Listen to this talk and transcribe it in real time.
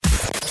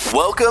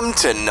Welcome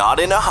to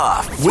Not in a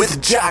Huff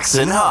with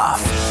Jackson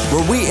Huff,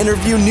 where we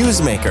interview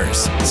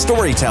newsmakers,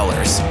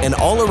 storytellers, and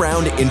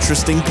all-around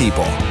interesting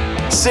people.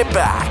 Sit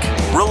back,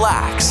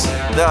 relax,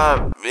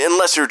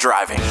 unless you're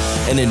driving,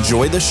 and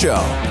enjoy the show.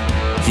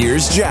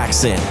 Here's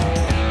Jackson.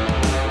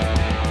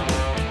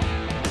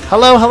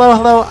 Hello.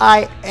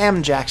 I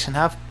am Jackson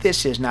Huff.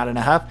 This is Not in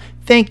a Huff.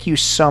 Thank you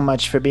so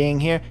much for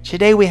being here.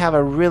 Today we have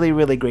a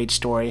really great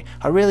story,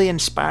 a really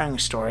inspiring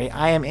story.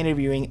 I am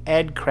interviewing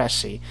Ed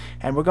Cressy,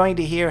 and we're going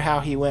to hear how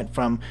he went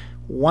from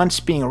once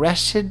being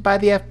arrested by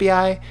the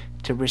FBI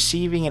to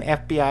receiving an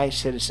FBI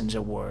Citizens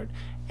Award.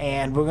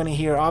 And we're going to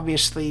hear,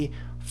 obviously,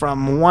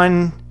 from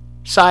one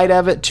side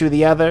of it to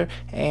the other.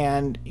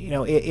 And,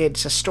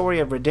 it's a story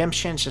of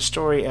redemption. It's a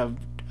story of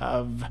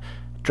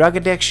drug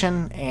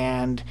addiction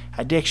and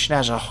addiction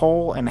as a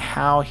whole, and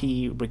how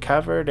he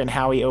recovered and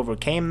how he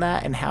overcame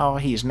that and how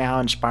he's now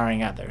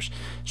inspiring others.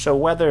 So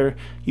whether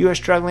you are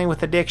struggling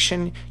with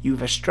addiction,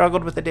 you've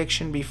struggled with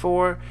addiction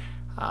before,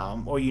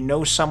 or you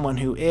know someone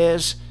who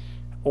is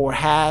or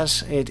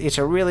has, it's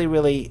a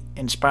really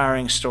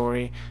inspiring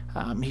story.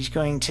 He's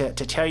going to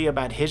tell you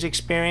about his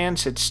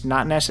experience. It's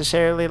not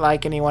necessarily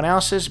like anyone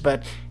else's,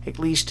 but at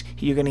least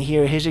you're going to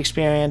hear his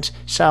experience,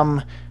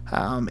 some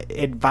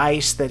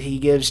advice that he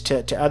gives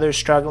to others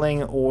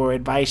struggling, or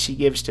advice he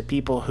gives to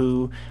people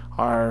who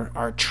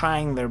are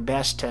trying their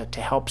best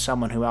to help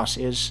someone who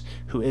is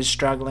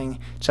struggling.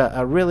 It's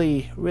a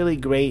really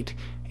great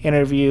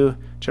interview.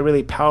 It's a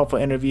really powerful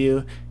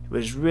interview. It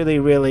was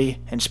really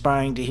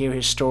inspiring to hear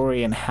his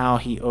story and how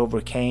he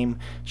overcame.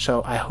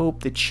 So I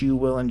hope that you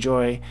will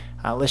enjoy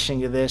listening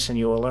to this, and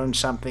you will learn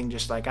something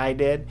just like I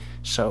did.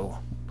 So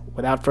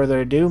without further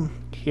ado,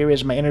 here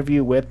is my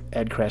interview with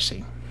Ed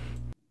Cressy.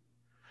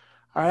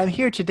 All right, I'm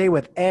here today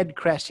with Ed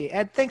Cressy.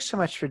 Ed, thanks so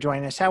much for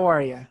joining us. How are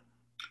you?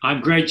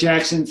 I'm great,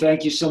 Jackson.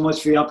 Thank you so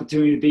much for the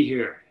opportunity to be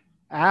here.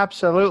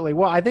 Absolutely.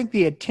 Well, I think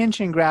the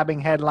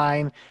attention-grabbing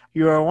headline,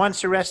 you were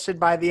once arrested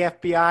by the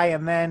FBI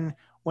and then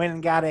went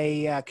and got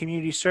a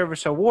community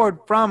service award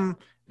from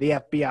the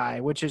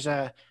FBI, which is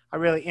a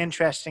really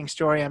interesting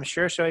story, I'm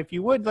sure. So if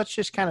you would, let's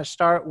just kind of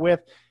start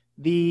with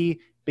the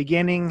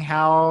beginning,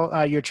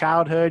 how your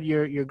childhood,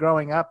 your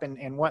growing up,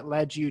 and what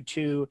led you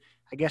to,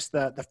 I guess,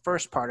 the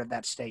first part of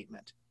that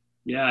statement.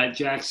 Yeah,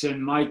 Jackson,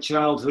 my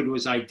childhood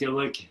was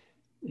idyllic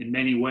in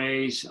many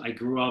ways. I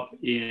grew up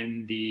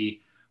in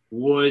the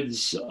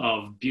woods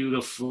of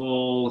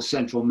beautiful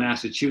central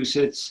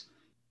Massachusetts.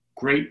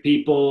 Great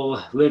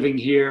people living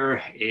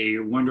here, a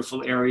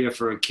wonderful area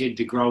for a kid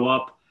to grow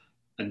up,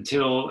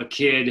 until a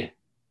kid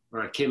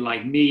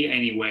like me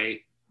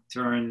anyway,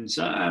 turns,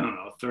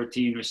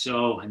 13 or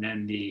so, and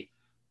then the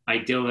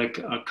idyllic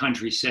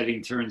country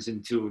setting turns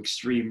into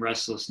extreme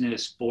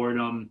restlessness,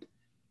 boredom.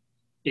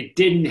 It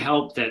didn't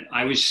help that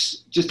I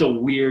was just a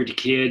weird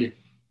kid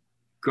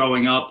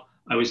growing up.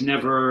 I was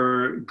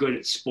never good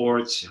at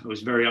sports. I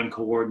was very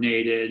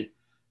uncoordinated.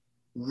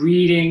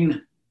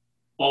 Reading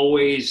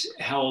always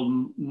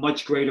held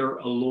much greater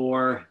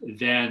allure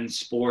than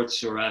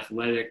sports or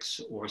athletics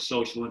or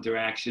social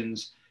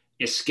interactions.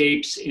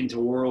 Escapes into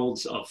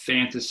worlds of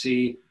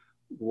fantasy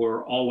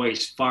were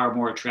always far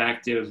more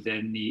attractive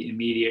than the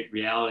immediate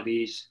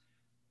realities.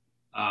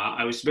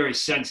 I was very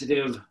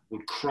sensitive,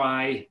 would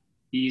cry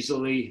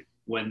easily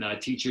when the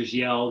teachers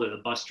yelled or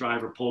the bus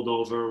driver pulled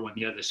over, when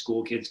the other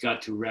school kids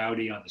got too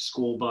rowdy on the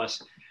school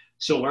bus.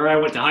 So where I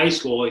went to high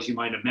school, as you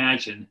might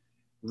imagine,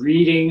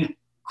 reading,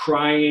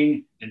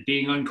 crying, and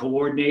being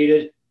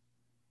uncoordinated,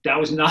 that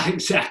was not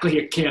exactly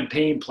a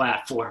campaign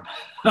platform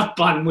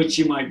upon which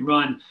you might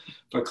run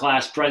for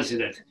class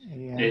president,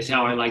 is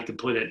how I like to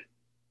put it.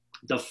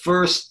 The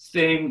first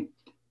thing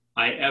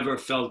I ever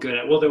felt good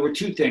at, well, there were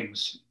two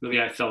things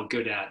really I felt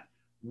good at.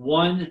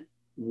 One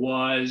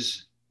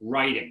was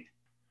writing.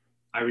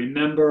 I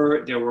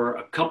remember there were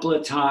a couple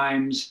of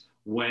times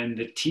when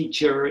the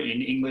teacher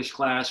in English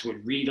class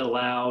would read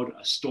aloud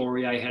a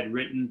story I had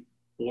written,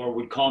 or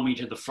would call me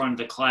to the front of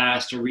the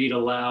class to read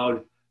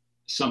aloud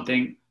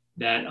something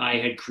that I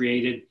had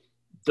created.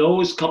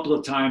 Those couple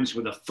of times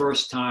were the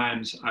first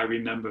times I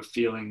remember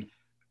feeling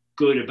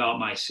good about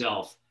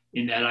myself,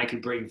 in that I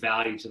could bring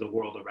value to the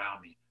world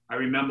around me. I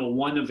remember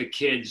one of the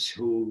kids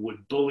who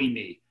would bully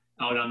me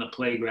out on the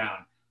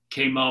playground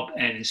came up,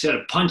 and instead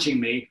of punching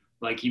me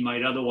like he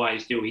might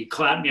otherwise do, he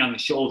clapped me on the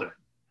shoulder,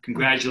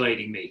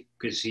 congratulating me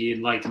because he had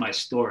liked my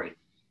story.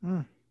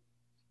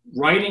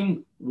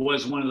 Writing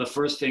was one of the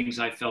first things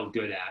I felt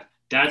good at.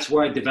 That's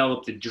where I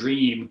developed the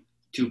dream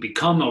to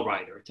become a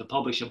writer, to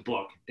publish a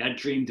book. That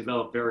dream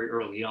developed very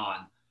early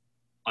on.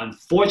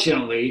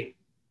 Unfortunately,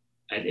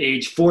 at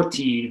age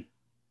 14,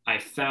 I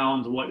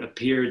found what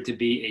appeared to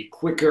be a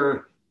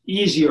quicker,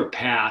 easier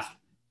path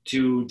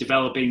to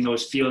developing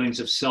those feelings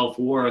of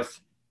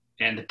self-worth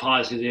and the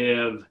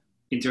positive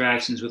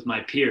interactions with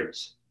my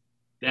peers.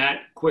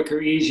 That quicker,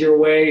 easier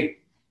way,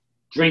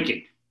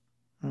 drinking.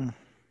 At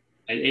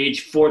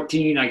age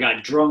 14, I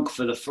got drunk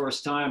for the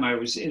first time. I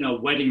was in a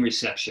wedding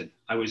reception.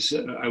 I was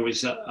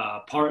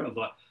part of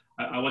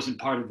I wasn't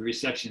part of the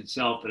reception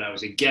itself, but I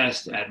was a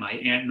guest at my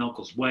aunt and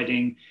uncle's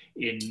wedding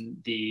in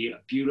the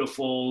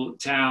beautiful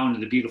town,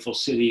 the beautiful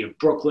city of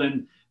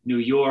Brooklyn, New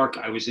York.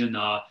 I was in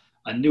a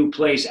new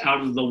place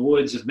out of the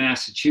woods of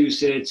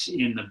Massachusetts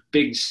in the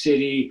big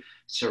city,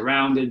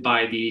 surrounded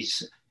by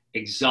these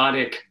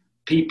exotic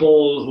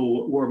people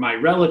who were my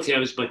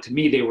relatives, but to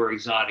me they were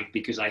exotic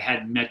because I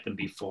hadn't met them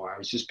before. I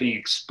was just being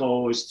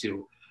exposed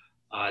to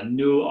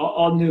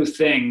all new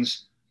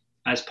things.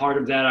 As part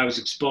of that, I was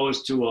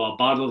exposed to a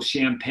bottle of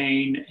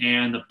champagne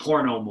and a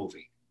porno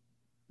movie.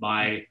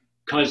 My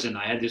cousin,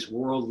 I had this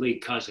worldly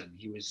cousin.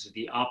 He was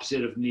the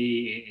opposite of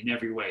me in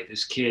every way.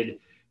 This kid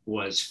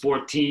was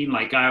 14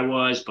 like I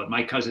was, but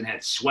my cousin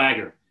had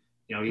swagger.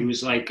 You know, he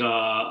was like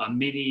a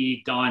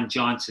mini Don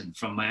Johnson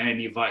from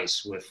Miami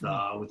Vice with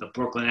a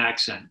Brooklyn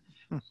accent.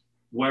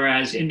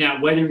 Whereas in that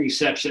wedding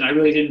reception, I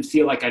really didn't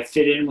feel like I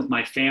fit in with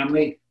my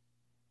family.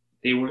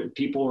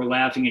 People were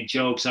laughing at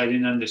jokes I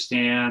didn't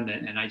understand,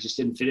 and I just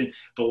didn't fit in.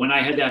 But when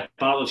I had that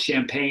bottle of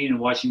champagne and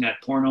watching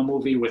that porno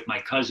movie with my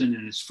cousin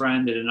and his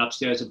friend at an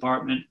upstairs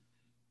apartment,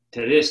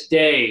 to this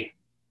day,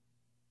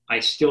 I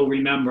still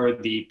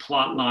remember the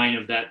plot line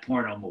of that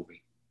porno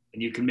movie.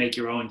 And you can make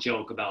your own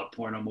joke about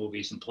porno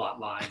movies and plot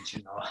lines,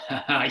 you know.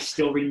 I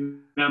still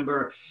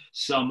remember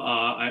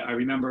I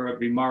remember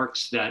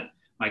remarks that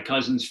my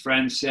cousin's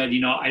friend said,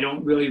 you know, I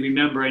don't really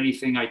remember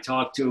anything I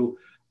talked about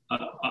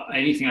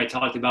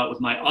with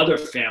my other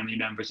family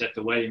members at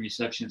the wedding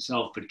reception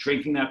itself, but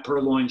drinking that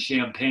purloin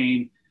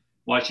champagne,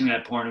 watching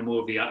that porno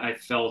movie, I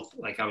felt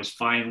like I was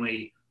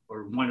finally,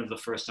 or one of the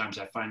first times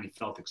I finally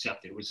felt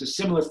accepted. It was a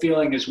similar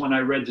feeling as when I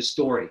read the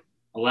story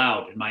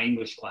aloud in my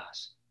English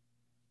class.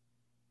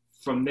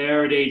 From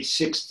there at age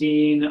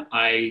 16,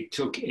 I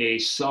took a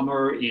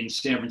summer in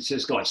San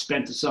Francisco. I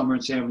spent the summer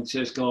in San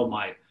Francisco.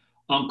 My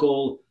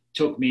uncle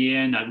took me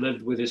in. I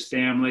lived with his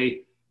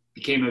family,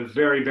 became a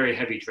very, very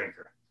heavy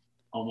drinker.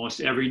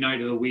 Almost every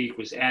night of the week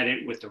was at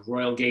it with the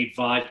Royal Gate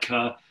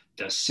vodka,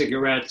 the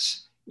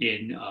cigarettes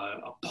in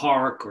a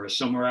park or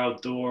somewhere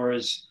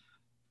outdoors,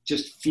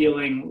 just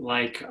feeling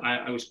like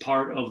I was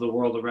part of the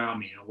world around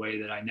me in a way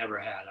that I never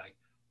had. I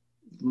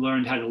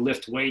learned how to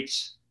lift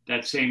weights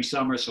that same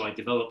summer, so I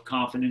developed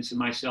confidence in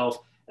myself.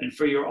 And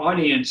for your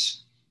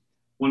audience,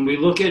 when we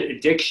look at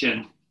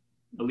addiction,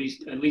 at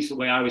least the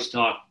way I was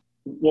taught,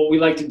 what we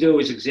like to do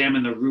is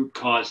examine the root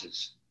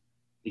causes.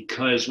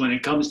 Because when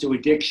it comes to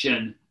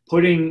addiction,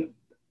 putting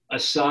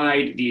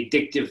aside the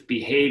addictive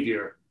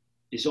behavior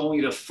is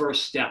only the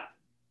first step.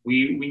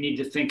 We need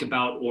to think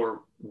about,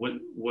 or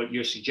what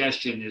your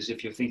suggestion is,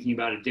 if you're thinking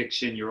about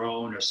addiction, your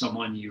own or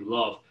someone you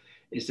love,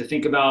 is to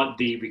think about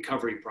the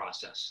recovery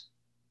process.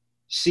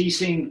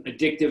 Ceasing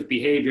addictive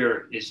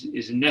behavior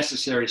is a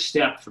necessary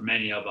step for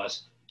many of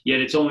us, yet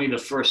it's only the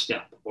first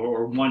step,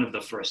 or one of the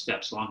first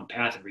steps along the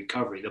path of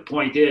recovery. The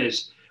point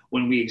is,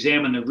 when we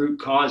examine the root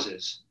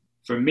causes,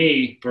 for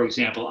me, for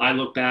example, I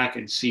look back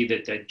and see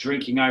that the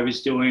drinking I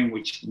was doing,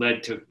 which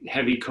led to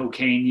heavy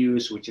cocaine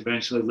use, which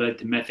eventually led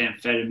to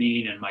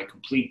methamphetamine and my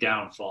complete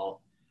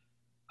downfall.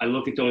 I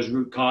look at those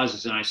root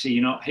causes and I see,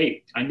 you know,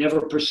 hey, I never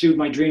pursued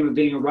my dream of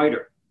being a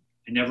writer.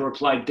 I never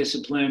applied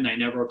discipline. I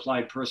never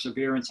applied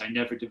perseverance. I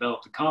never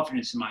developed the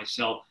confidence in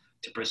myself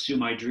to pursue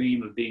my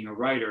dream of being a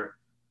writer.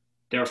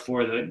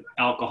 Therefore, the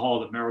alcohol,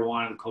 the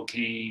marijuana, the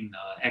cocaine,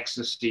 the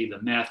ecstasy,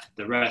 the meth,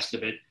 the rest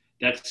of it,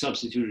 that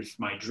substituted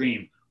for my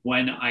dream.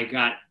 When I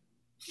got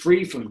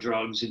free from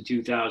drugs in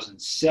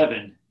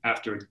 2007,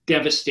 after a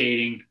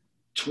devastating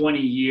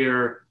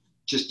 20-year,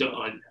 just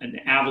an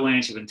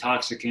avalanche of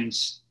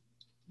intoxicants,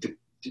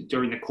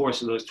 during the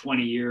course of those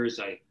 20 years,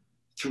 I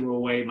threw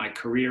away my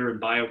career in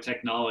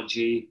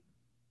biotechnology.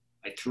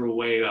 I threw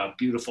away a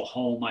beautiful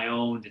home I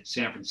owned in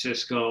San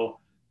Francisco.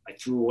 I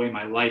threw away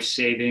my life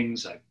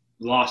savings. I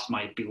lost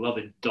my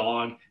beloved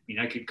dog. I mean,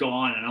 I could go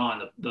on and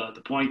on.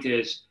 The point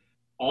is,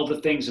 all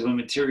the things of a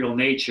material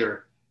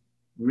nature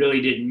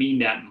really didn't mean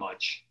that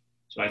much.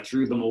 So I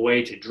threw them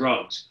away to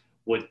drugs.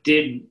 What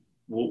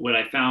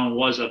I found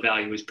was of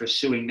value was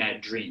pursuing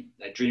that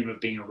dream of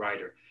being a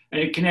writer. And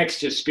it connects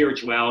to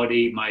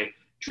spirituality. My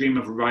dream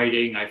of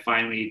writing, I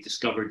finally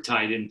discovered,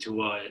 tied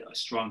into a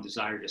strong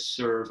desire to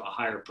serve a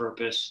higher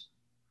purpose,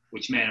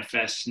 which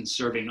manifests in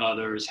serving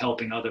others,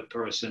 helping other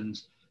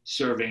persons,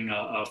 serving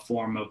a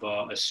form of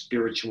a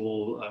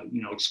spiritual,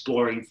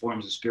 exploring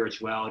forms of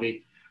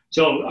spirituality.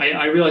 So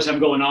I realize I'm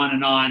going on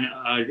and on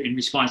in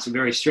response to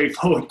very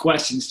straightforward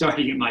questions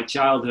starting in my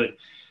childhood.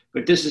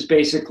 But this is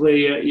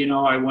basically,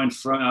 I went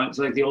from, it's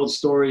like the old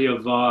story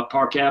of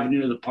Park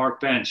Avenue to the park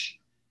bench,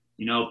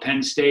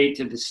 Penn State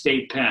to the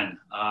state pen.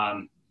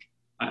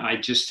 I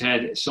just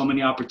had so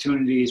many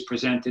opportunities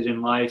presented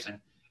in life. And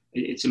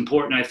it's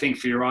important, I think,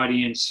 for your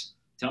audience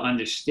to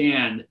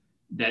understand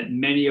that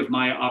many of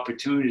my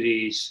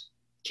opportunities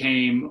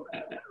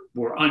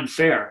were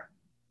unfair.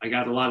 I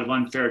got a lot of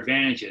unfair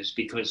advantages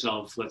because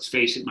of, let's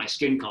face it, my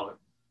skin color,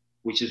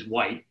 which is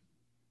white,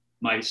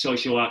 my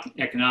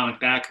socioeconomic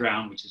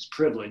background, which is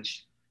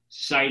privileged.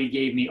 Society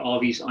gave me all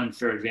these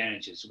unfair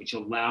advantages, which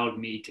allowed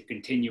me to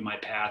continue my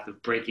path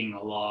of breaking the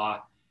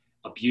law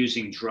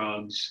abusing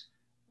drugs,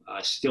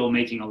 still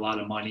making a lot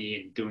of money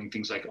and doing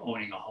things like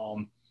owning a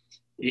home.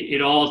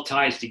 It all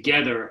ties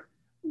together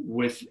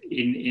with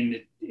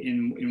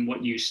in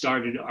what you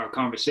started our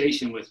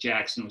conversation with.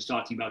 Jackson was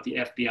talking about the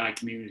FBI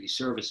Community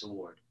Service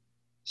Award.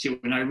 See,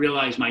 when I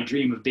realized my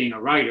dream of being a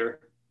writer,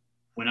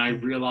 when I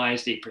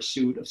realized a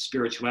pursuit of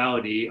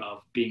spirituality,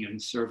 of being in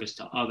service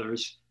to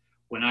others,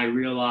 when I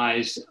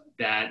realized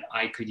that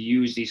I could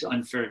use these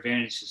unfair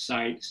advantages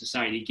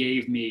society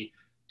gave me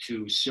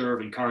to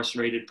serve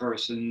incarcerated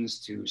persons,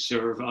 to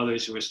serve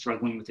others who are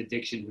struggling with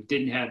addiction, who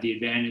didn't have the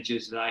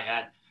advantages that I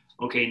had.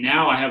 Okay,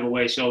 now I have a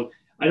way. So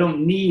I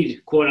don't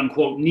need, quote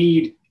unquote,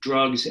 need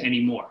drugs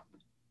anymore.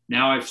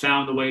 Now I've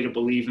found a way to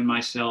believe in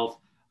myself.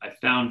 I've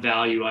found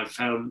value. I've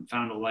found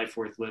a life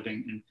worth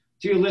living. And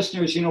to your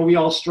listeners, you know, we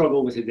all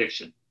struggle with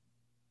addiction,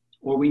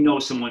 or we know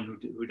someone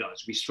who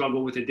does. We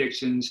struggle with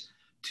addictions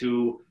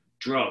to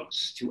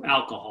drugs, to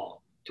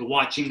alcohol, to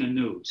watching the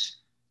news,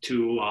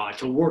 to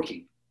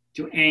working,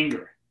 to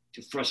anger,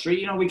 to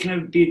frustration. You know, we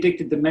can be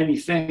addicted to many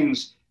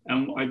things.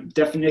 And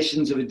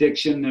definitions of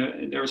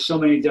addiction, there are so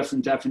many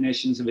different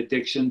definitions of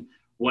addiction.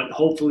 What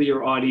hopefully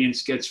your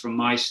audience gets from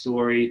my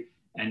story,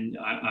 and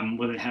I'm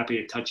more than happy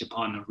to touch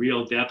upon the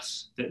real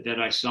depths that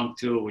I sunk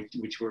to,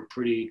 which were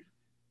pretty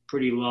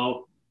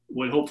low.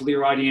 What hopefully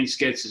your audience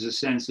gets is a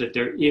sense that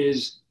there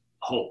is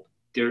hope.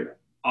 There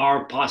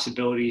are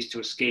possibilities to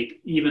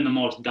escape even the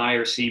most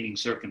dire seeming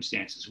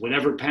circumstances.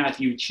 Whatever path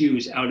you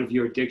choose out of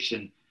your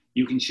addiction,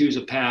 you can choose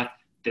a path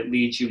that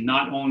leads you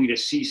not only to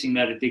ceasing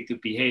that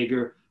addictive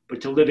behavior, but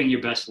to living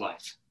your best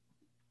life,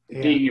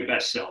 being your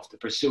best self, to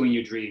pursuing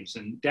your dreams.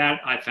 And that,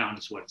 I found,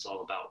 is what it's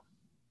all about.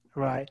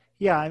 Right.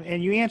 Yeah.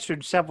 And you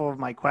answered several of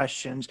my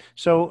questions.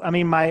 So, I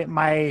mean,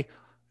 my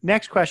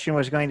next question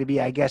was going to be,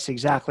 I guess,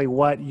 exactly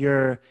what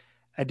your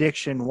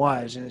addiction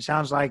was. And it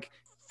sounds like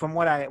from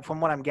what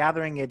I'm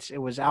gathering, it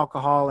was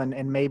alcohol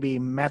and maybe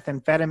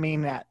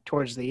methamphetamine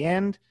towards the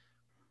end.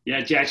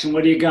 Yeah, Jackson,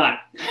 what do you got?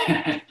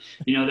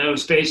 You know, that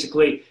was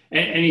basically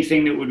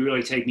anything that would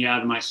really take me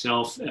out of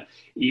myself.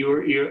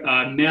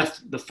 Your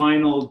meth, the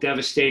final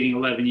devastating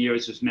 11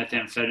 years was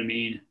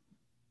methamphetamine.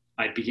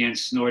 I began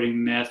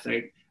snorting meth.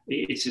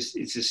 It's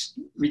this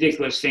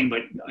ridiculous thing,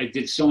 but I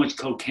did so much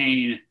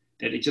cocaine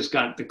that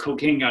the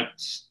cocaine got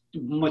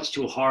much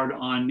too hard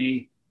on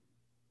me.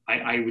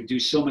 I would do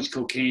so much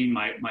cocaine,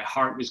 my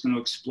heart was going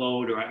to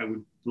explode, or I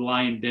would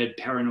lie in bed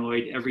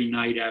paranoid every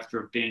night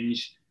after a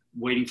binge,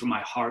 waiting for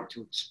my heart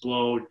to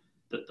explode,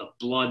 the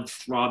blood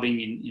throbbing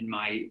in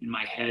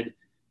my head.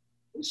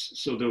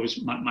 So there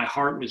was, my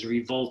heart was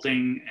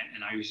revolting,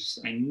 and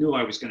I knew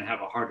I was going to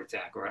have a heart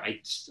attack, or I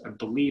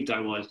believed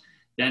I was.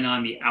 Then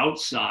on the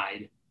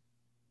outside,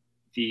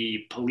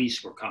 the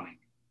police were coming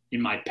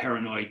in my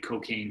paranoid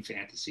cocaine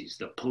fantasies.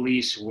 The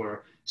police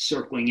were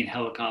circling in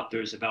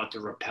helicopters, about to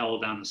rappel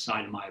down the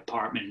side of my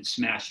apartment and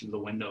smash through the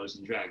windows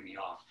and drag me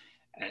off.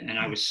 And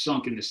I was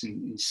sunk in this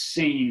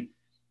insane,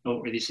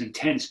 or this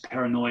intense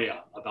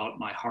paranoia about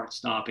my heart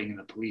stopping and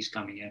the police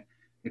coming in.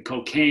 The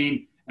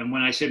cocaine, and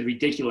when I said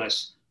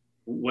ridiculous,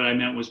 what I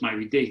meant was my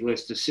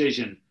ridiculous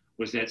decision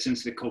was that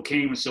since the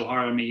cocaine was so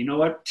hard on me, you know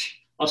what?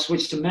 I'll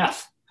switch to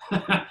meth.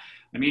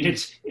 I mean,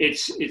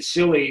 it's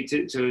silly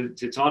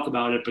to talk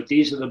about it, but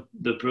these are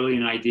the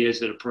brilliant ideas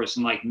that a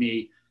person like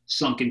me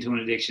sunk into an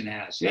addiction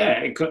has.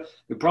 Yeah,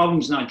 the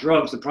problem's not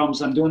drugs. The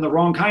problem's I'm doing the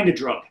wrong kind of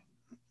drug.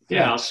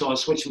 Yeah, so I'll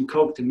switch from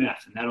coke to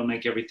meth, and that'll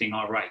make everything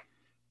all right.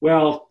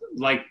 Well,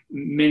 like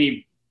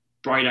many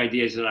bright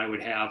ideas that I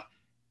would have,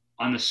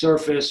 on the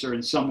surface or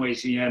in some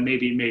ways, yeah,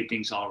 maybe it made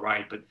things all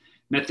right, but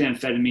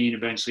methamphetamine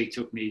eventually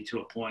took me to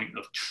a point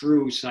of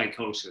true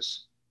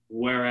psychosis,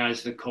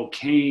 whereas the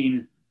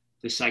cocaine,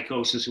 the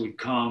psychosis would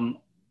come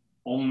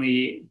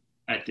only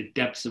at the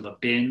depths of a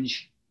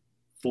binge,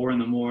 4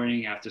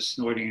 a.m. after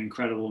snorting an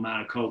incredible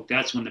amount of coke.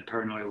 That's when the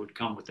paranoia would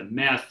come. With the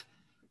meth,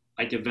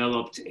 I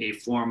developed a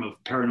form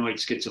of paranoid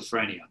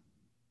schizophrenia.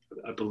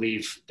 I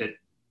believe that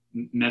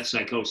meth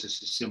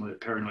psychosis is similar to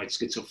paranoid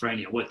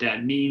schizophrenia. What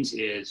that means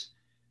is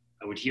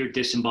I would hear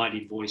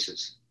disembodied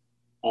voices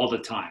all the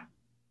time.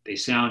 They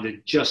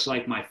sounded just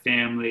like my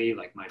family,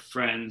 like my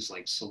friends,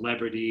 like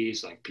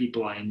celebrities, like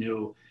people I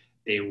knew.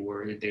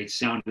 They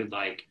sounded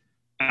like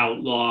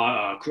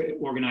outlaw,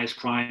 organized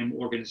crime,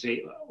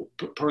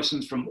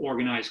 persons from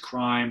organized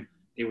crime.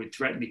 They would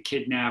threaten to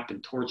kidnap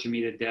and torture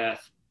me to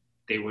death.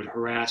 They would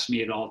harass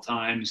me at all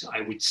times.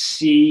 I would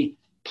see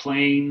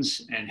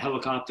planes and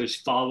helicopters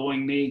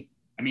following me.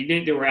 I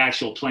mean, there were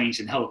actual planes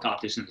and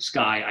helicopters in the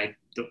sky. I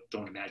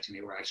don't imagine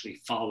they were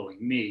actually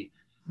following me.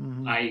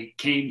 Mm-hmm. I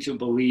came to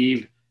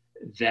believe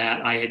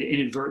that I had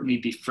inadvertently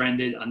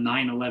befriended a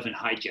 9/11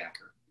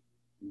 hijacker.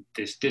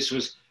 This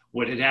was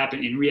what had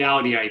happened. In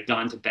reality, I had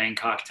gone to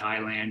Bangkok,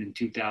 Thailand in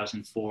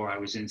 2004. I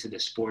was into the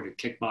sport of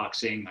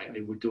kickboxing.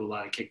 I would do a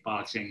lot of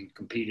kickboxing and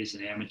compete as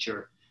an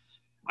amateur.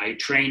 I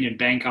trained in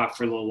Bangkok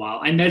for a little while.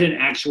 I met an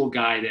actual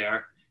guy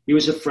there. He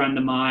was a friend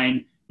of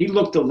mine. He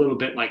looked a little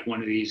bit like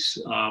one of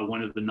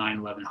the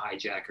 9/11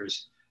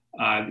 hijackers.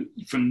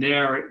 From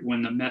there,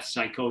 when the meth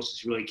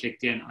psychosis really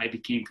kicked in, I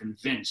became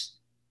convinced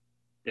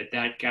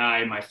that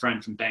guy, my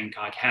friend from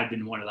Bangkok, had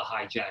been one of the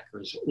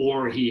hijackers,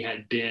 or he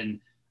had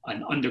been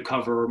an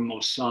undercover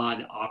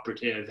Mossad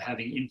operative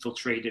having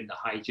infiltrated the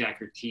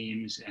hijacker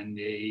teams, and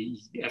the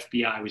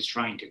FBI was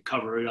trying to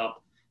cover it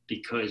up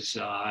because,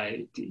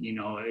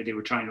 they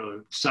were trying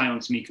to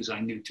silence me because I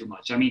knew too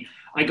much. I mean,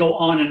 I go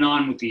on and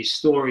on with these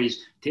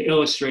stories to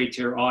illustrate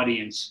to your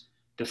audience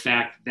the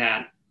fact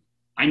that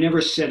I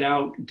never set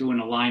out doing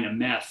a line of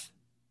meth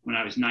when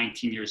I was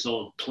 19 years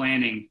old,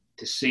 planning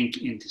to sink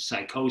into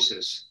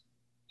psychosis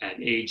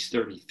at age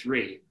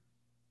 33.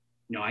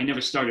 I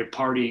never started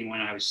partying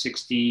when I was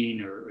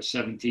 16 or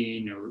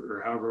 17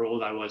 or however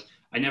old I was.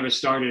 I never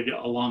started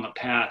along a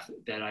path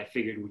that I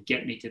figured would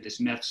get me to this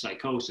meth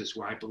psychosis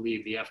where I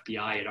believe the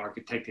FBI had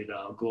architected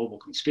a global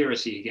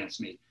conspiracy against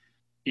me.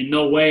 In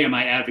no way am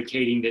I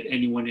advocating that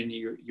anyone in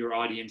your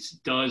audience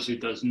does or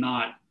does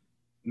not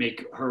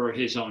make her or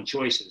his own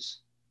choices.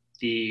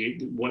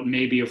 What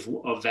may be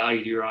of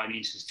value to your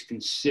audience is to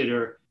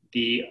consider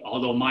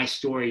although my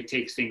story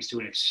takes things to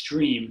an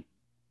extreme.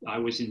 I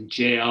was in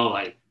jail.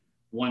 I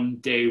one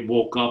day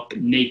woke up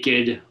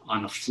naked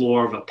on the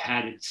floor of a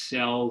padded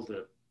cell.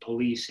 The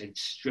police had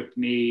stripped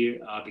me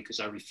because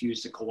I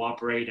refused to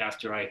cooperate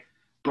after I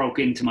broke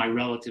into my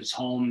relative's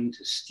home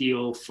to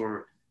steal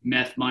for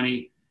meth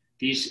money.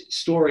 These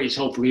stories,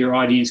 hopefully your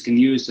audience can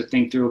use to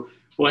think through,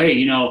 well,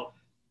 hey,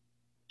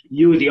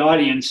 you, the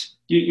audience,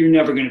 you're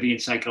never going to be in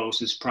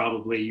psychosis,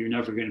 probably. You're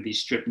never going to be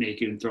stripped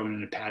naked and thrown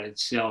in a padded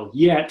cell.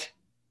 Yet,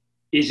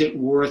 is it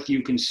worth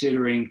you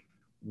considering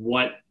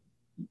what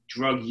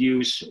drug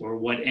use or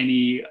what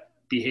any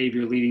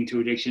behavior leading to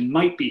addiction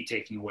might be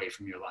taking away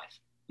from your life?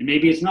 And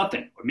maybe it's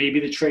nothing, or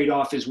maybe the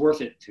trade-off is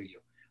worth it to you.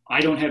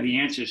 I don't have the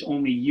answers,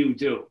 only you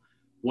do.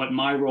 What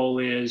my role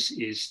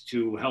is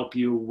to help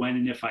you when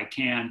and if I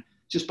can,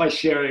 just by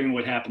sharing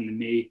what happened to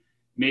me.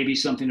 Maybe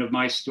something of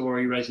my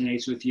story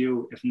resonates with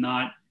you. If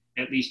not,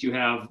 at least you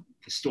have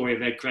the story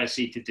of Ed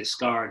Cressy to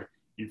discard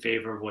in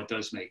favor of what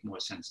does make more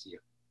sense to you.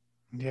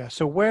 Yeah.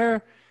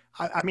 So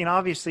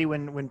obviously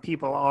when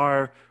people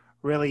are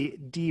really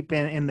deep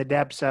in the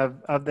depths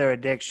of their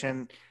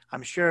addiction,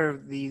 I'm sure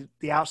the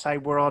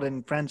outside world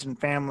and friends and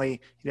family,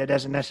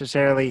 doesn't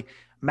necessarily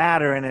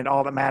matter. And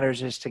all that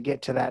matters is to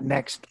get to that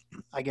next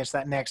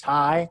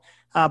high.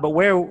 But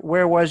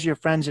where was your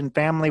friends and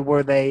family?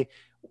 Were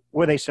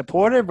they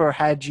supportive, or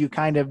had you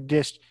kind of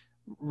just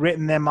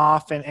written them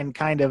off and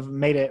kind of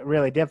made it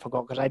really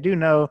difficult? Because I do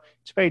know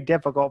it's very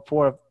difficult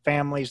for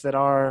families that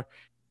are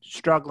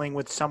struggling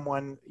with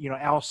someone,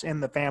 else in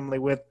the family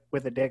with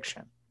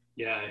addiction.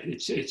 Yeah,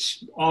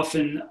 it's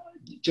often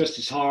just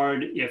as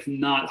hard, if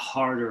not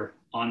harder,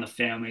 on the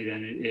family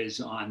than it is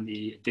on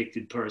the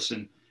addicted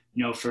person.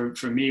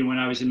 For me, when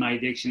I was in my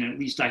addiction, at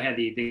least I had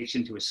the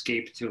addiction to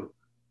escape to.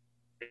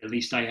 At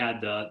least I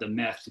had the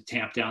meth to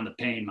tamp down the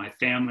pain. My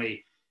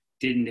family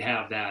didn't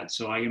have that.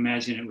 So I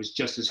imagine it was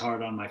just as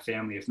hard on my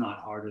family, if not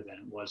harder than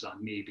it was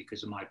on me,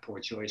 because of my poor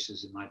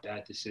choices and my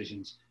bad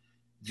decisions.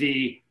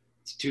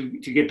 To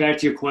get back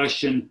to your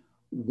question,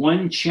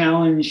 one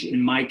challenge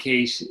in my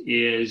case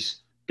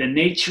is the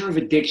nature of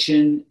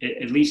addiction,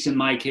 at least in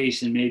my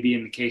case and maybe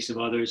in the case of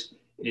others,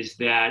 is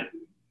that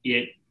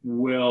it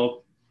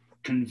will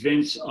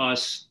convince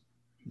us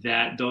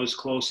that those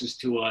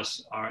closest to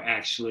us are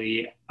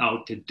actually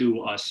out to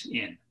do us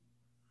in.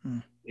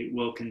 It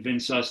will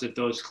convince us that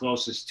those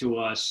closest to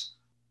us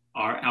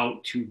are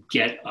out to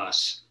get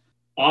us.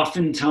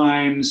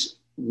 Oftentimes,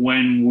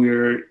 when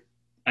we're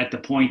at the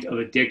point of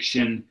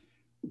addiction,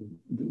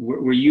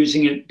 we're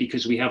using it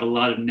because we have a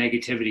lot of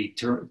negativity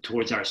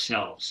towards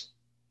ourselves.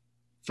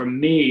 For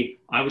me,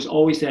 I was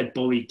always that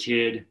bullied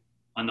kid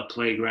on the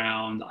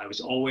playground. I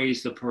was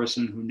always the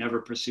person who never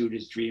pursued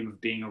his dream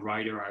of being a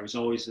writer. I was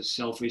always the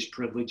selfish,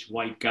 privileged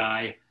white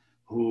guy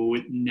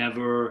who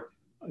never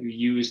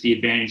used the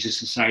advantages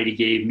society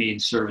gave me in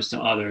service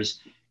to others.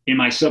 In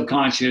my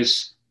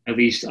subconscious, at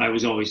least, I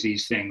was always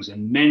these things.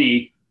 And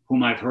many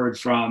whom I've heard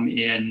from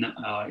in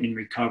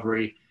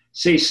recovery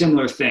say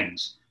similar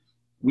things.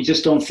 We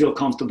just don't feel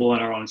comfortable in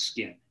our own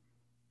skin.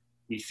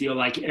 We feel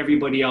like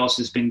everybody else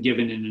has been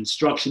given an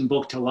instruction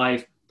book to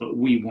life, but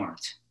we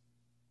weren't.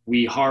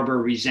 We harbor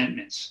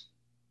resentments.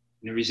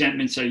 And the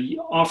resentments are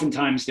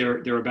oftentimes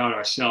they're about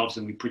ourselves,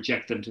 and we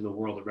project them to the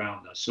world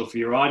around us. So for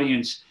your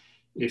audience,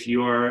 if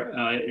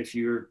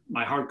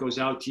my heart goes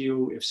out to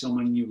you, if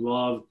someone you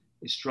love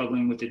is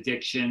struggling with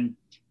addiction,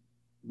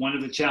 one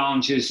of the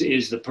challenges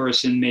is the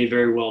person may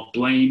very well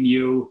blame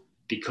you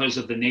because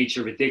of the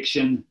nature of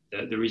addiction.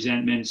 The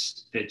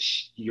resentments that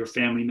your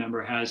family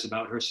member has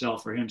about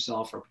herself or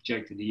himself are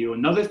projected to you.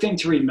 Another thing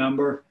to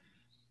remember,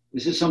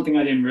 this is something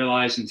I didn't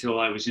realize until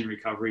I was in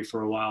recovery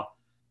for a while.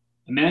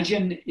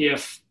 Imagine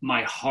if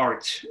my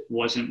heart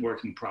wasn't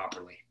working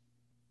properly.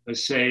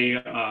 Let's say,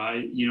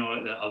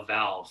 a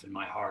valve in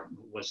my heart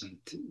wasn't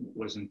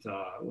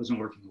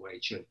working the way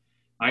it should.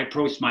 I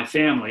approached my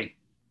family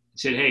and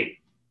said, "Hey,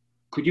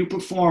 could you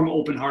perform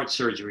open heart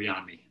surgery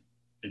on me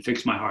and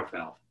fix my heart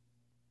valve?"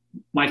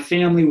 My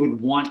family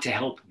would want to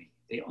help me.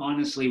 They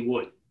honestly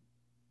would.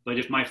 But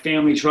if my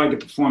family tried to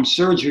perform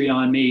surgery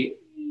on me,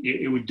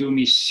 it would do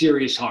me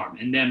serious harm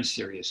and them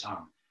serious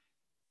harm.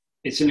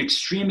 It's an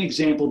extreme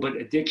example, but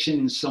addiction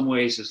in some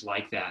ways is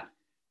like that.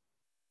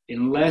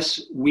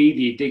 Unless we,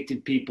 the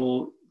addicted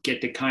people,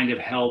 get the kind of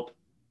help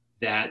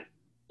that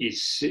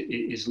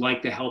is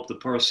like the help the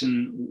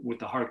person with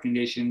the heart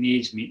condition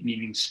needs,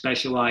 meaning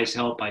specialized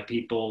help by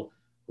people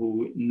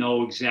who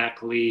know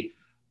exactly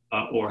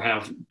or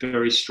have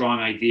very strong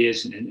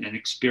ideas and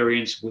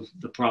experience with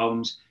the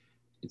problems.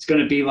 It's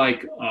going to be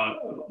like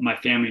my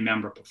family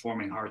member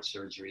performing heart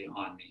surgery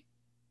on me.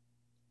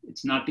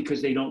 It's not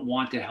because they don't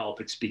want to help,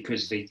 it's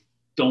because they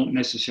don't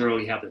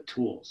necessarily have the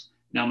tools.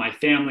 Now, my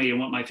family and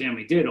what my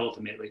family did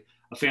ultimately,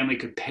 a family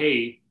could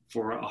pay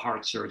for a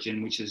heart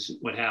surgeon, which is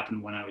what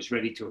happened when I was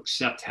ready to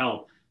accept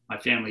help. My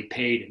family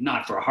paid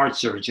not for a heart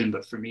surgeon,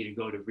 but for me to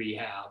go to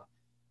rehab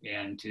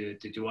and to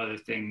do other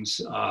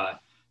things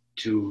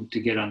to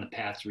get on the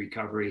path to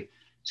recovery.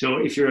 So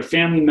if you're a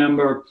family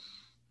member,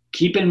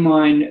 keep in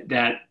mind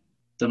that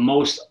the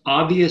most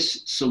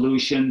obvious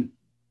solution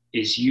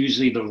is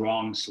usually the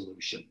wrong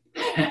solution,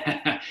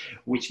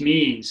 which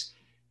means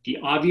the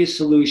obvious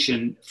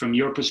solution from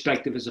your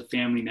perspective as a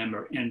family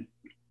member and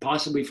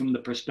possibly from the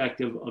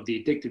perspective of the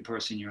addicted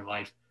person in your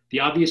life, the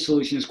obvious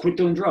solution is quit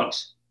doing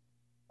drugs,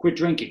 quit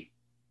drinking,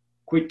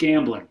 quit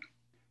gambling,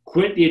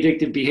 quit the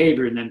addictive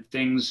behavior, and then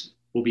things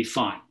will be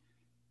fine.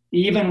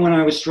 Even when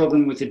I was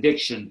struggling with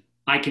addiction,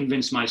 I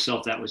convinced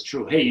myself that was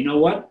true. Hey, you know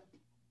what?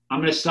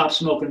 I'm going to stop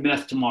smoking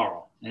meth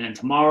tomorrow. And then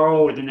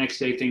tomorrow or the next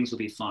day, things will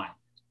be fine.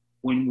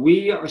 When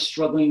we are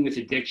struggling with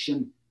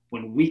addiction,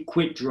 when we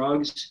quit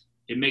drugs,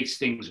 it makes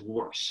things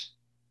worse,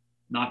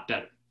 not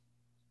better,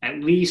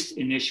 at least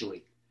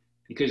initially.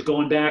 Because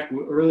going back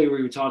earlier,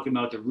 we were talking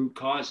about the root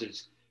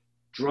causes.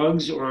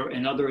 Drugs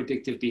and other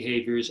addictive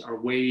behaviors are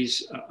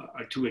ways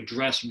to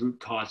address root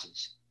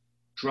causes.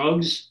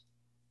 Drugs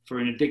for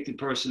an addicted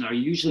person are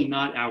usually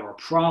not our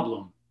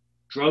problem.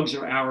 Drugs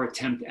are our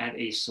attempt at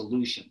a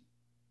solution.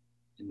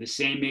 And the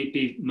same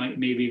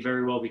may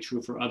very well be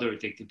true for other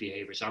addictive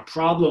behaviors. Our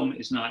problem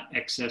is not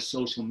excess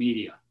social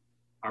media.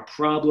 Our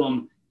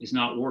problem is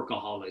not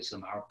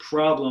workaholism. Our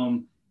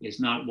problem is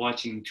not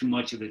watching too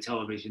much of the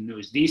television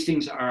news. These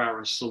things are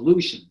our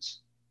solutions.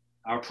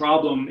 Our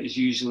problem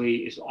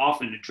is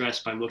often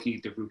addressed by looking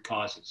at the root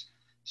causes.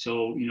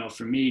 So,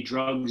 for me,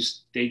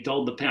 drugs, they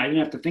dulled the pain. I didn't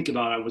have to think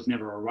about I was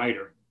never a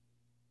writer.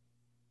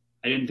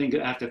 I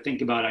didn't have to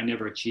think about I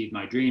never achieved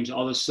my dreams.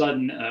 All of a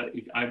sudden,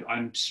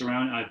 I'm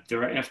surrounded.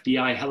 There are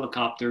FBI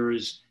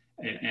helicopters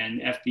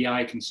and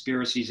FBI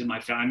conspiracies in my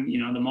family.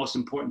 I'm the most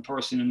important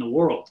person in the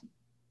world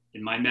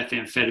in my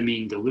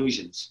methamphetamine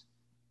delusions.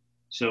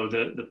 So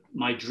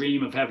my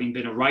dream of having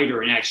been a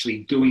writer and actually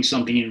doing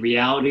something in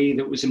reality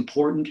that was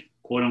important,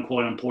 quote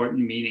unquote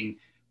important, meaning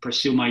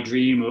pursue my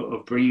dream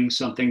of bringing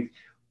something.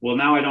 Well,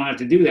 now I don't have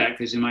to do that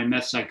because in my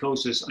meth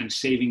psychosis, I'm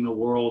saving the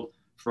world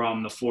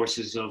from the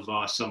forces of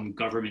some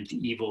government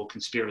evil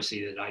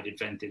conspiracy that I'd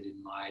invented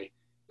in my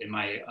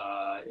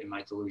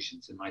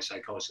delusions, in my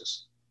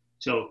psychosis.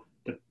 So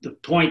the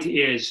point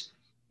is,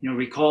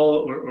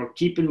 recall or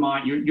keep in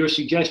mind, your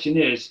suggestion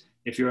is,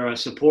 if you're a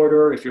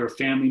supporter, if you're a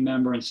family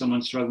member and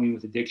someone struggling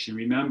with addiction,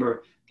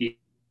 remember the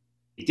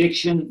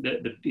addiction,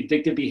 the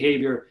addictive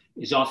behavior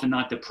is often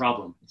not the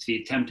problem. It's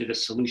the attempt at a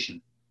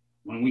solution.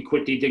 When we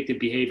quit the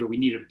addictive behavior, we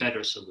need a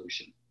better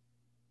solution.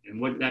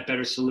 And what that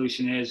better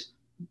solution is,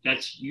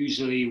 that's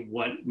usually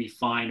what we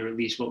find, or at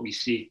least what we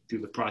see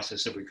through the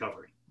process of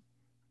recovery.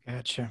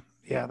 Gotcha.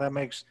 Yeah, that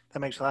makes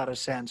a lot of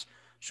sense.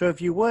 So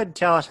if you would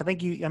tell us, I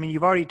think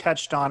you've already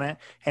touched on it,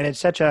 and it's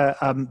such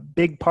a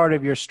big part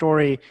of your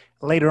story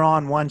later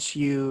on once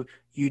you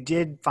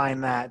did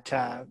find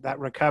that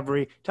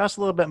recovery. Tell us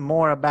a little bit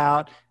more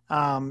about,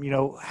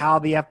 how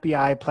the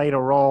FBI played a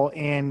role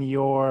in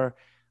your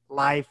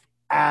life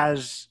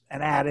as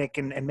an addict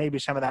and maybe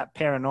some of that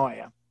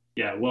paranoia.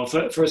 Yeah, well,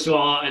 first of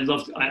all,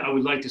 I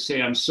would like to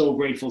say I'm so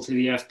grateful to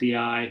the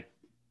FBI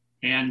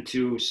and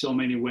to so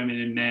many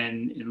women and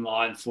men in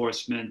law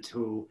enforcement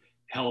who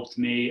helped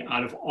me.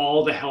 Out of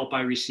all the help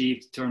I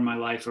received to turn my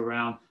life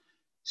around,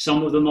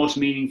 some of the most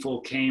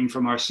meaningful came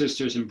from our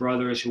sisters and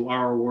brothers who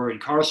are or were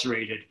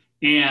incarcerated,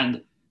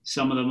 and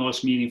some of the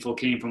most meaningful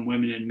came from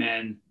women and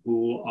men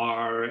who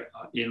are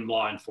in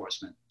law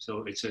enforcement.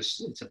 So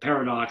it's a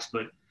paradox,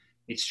 but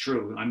it's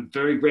true. I'm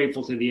very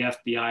grateful to the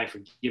FBI for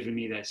giving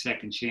me that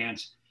second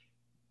chance.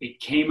 It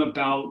came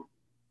about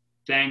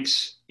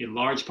thanks in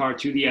large part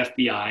to the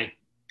FBI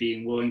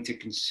being willing to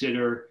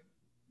consider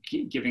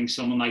giving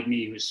someone like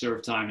me who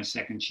served time a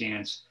second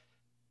chance.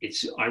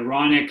 It's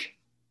ironic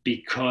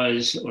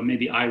because, or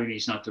maybe irony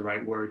is not the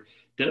right word,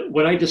 that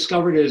what I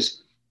discovered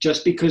is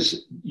just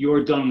because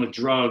you're done with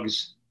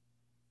drugs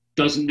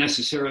doesn't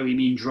necessarily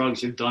mean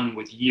drugs are done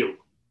with you.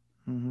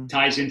 Mm-hmm.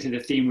 Ties into the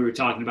theme we were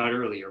talking about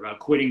earlier about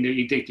quitting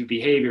the addictive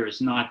behavior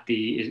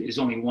is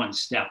only one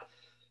step.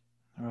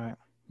 All right.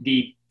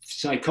 The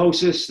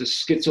psychosis, the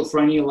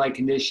schizophrenia-like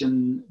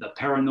condition, the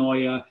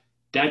paranoia,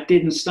 that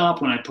didn't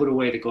stop when I put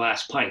away the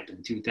glass pipe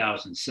in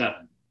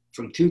 2007.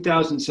 From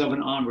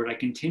 2007 onward, I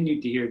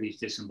continued to hear these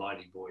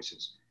disembodied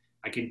voices.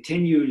 I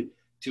continued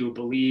to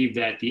believe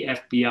that the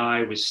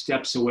FBI was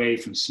steps away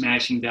from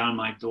smashing down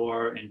my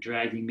door and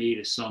dragging me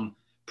to some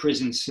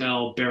prison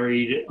cell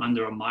buried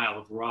under a mile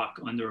of rock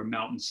under a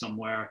mountain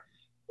somewhere,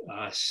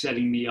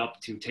 setting me up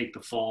to take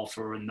the fall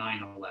for a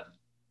 9/11.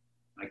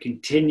 I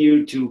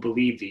continued to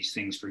believe these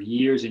things for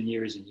years and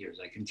years and years.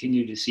 I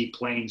continued to see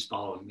planes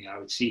following me. I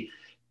would see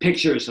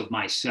pictures of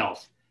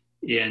myself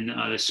in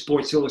the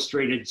Sports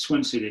Illustrated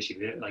swimsuit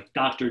issue, like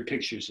doctored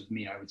pictures of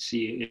me. I would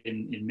see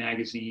in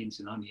magazines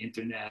and on the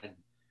internet,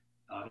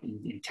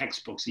 in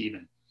textbooks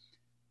even.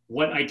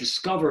 What I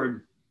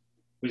discovered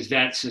was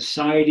that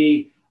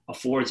society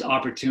affords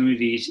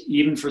opportunities,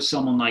 even for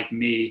someone like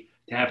me,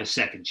 to have a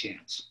second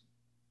chance.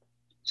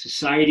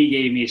 Society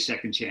gave me a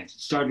second chance.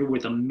 It started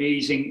with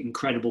amazing,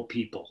 incredible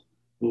people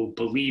who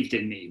believed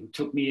in me, who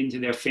took me into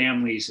their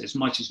families as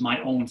much as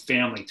my own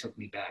family took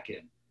me back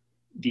in.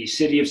 The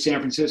city of San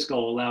Francisco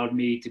allowed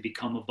me to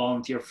become a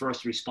volunteer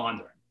first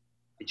responder.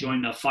 I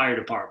joined the fire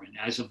department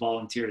as a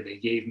volunteer. They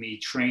gave me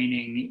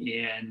training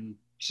in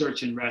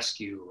search and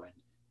rescue and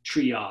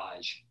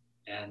triage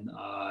and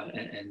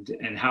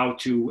how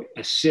to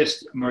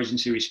assist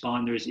emergency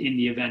responders in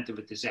the event of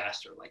a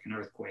disaster, like an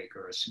earthquake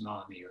or a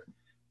tsunami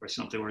or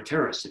something, or a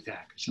terrorist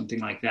attack or something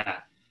like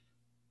that.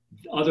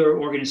 Other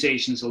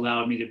organizations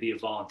allowed me to be a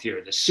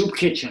volunteer. The soup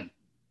kitchen,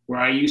 where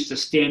I used to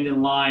stand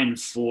in line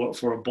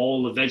for a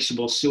bowl of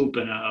vegetable soup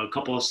and a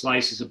couple of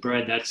slices of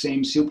bread, that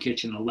same soup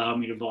kitchen allowed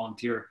me to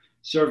volunteer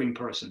serving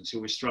persons who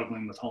were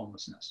struggling with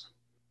homelessness.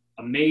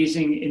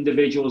 Amazing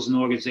individuals and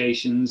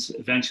organizations,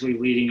 eventually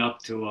leading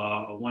up to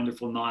a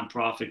wonderful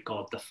nonprofit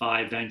called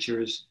Defy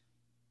Ventures,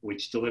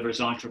 which delivers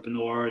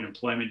entrepreneur and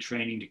employment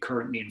training to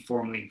currently and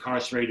formerly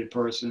incarcerated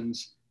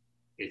persons.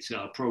 It's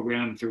a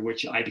program through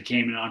which I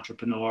became an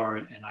entrepreneur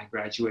and I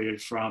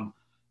graduated from.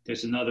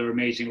 There's another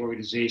amazing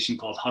organization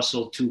called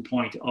Hustle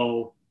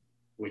 2.0,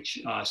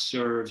 which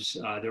serves,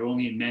 they're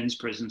only in men's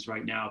prisons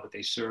right now, but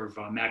they serve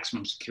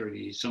maximum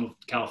security, some of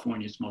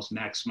California's most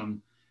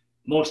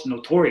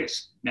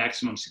notorious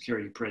maximum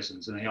security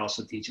prisons. And they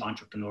also teach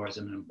entrepreneurs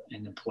and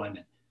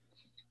employment.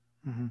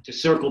 Mm-hmm. To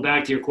circle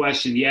back to your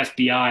question, the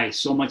FBI,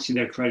 so much to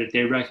their credit,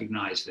 they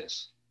recognize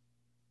this.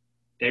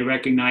 They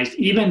recognized,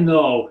 even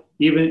though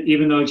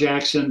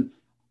Jackson,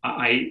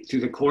 I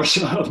through the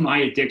course of my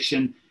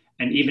addiction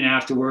and even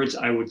afterwards,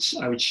 I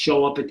would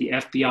show up at the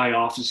FBI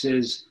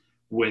offices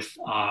with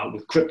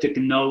cryptic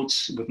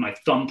notes with my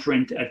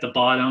thumbprint at the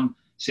bottom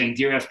saying,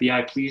 "Dear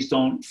FBI, please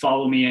don't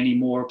follow me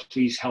anymore.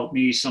 Please help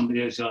me.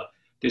 There's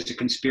a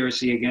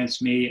conspiracy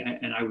against me."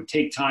 And I would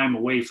take time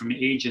away from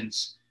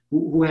agents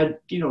who had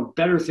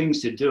better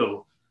things to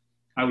do.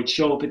 I would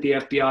show up at the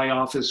FBI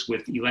office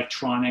with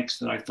electronics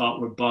that I thought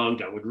were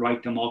bugged. I would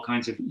write them all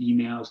kinds of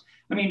emails.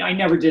 I mean, I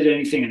never did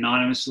anything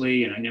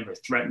anonymously and I never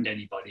threatened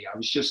anybody. I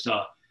was just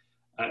a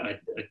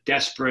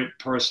desperate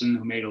person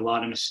who made a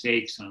lot of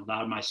mistakes and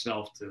allowed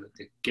myself to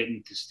get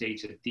into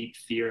states of deep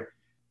fear.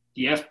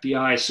 The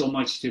FBI, so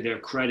much to their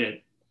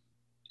credit,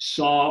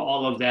 saw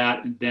all of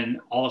that and then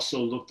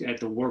also looked at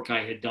the work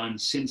I had done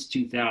since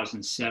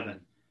 2007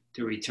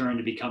 to return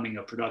to becoming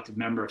a productive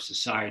member of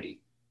society.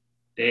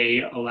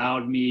 They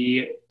allowed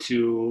me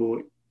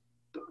to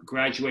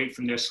graduate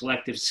from their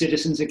Selective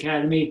Citizens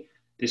Academy.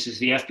 This is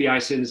the FBI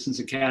Citizens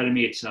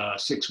Academy. It's a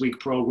 6-week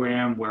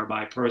program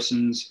whereby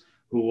persons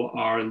who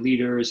are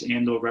leaders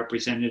and or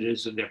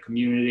representatives of their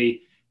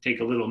community take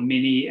a little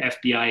mini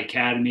FBI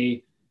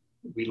Academy.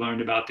 We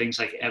learned about things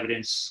like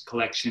evidence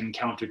collection,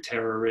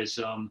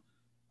 counterterrorism,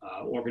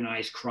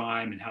 organized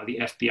crime, and how the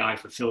FBI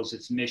fulfills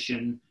its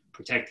mission,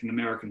 protecting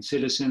American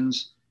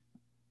citizens.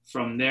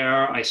 From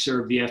there, I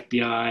served the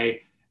FBI.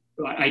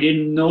 I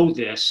didn't know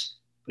this,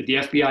 but the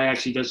FBI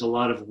actually does a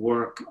lot of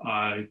work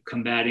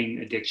combating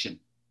addiction.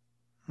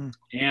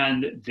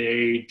 And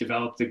they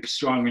developed a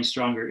stronger and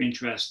stronger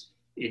interest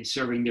in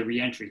serving the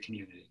reentry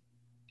community.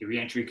 The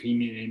reentry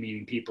community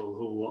meaning people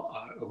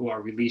who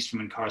are released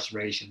from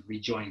incarceration,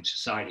 rejoining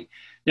society.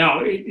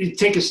 Now,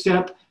 take a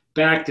step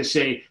back to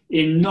say,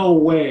 in no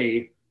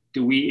way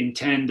do we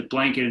intend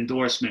blanket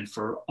endorsement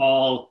for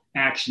all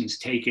actions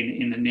taken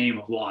in the name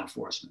of law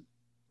enforcement.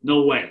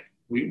 No way.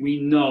 We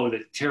know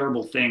that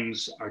terrible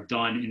things are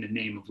done in the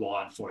name of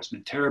law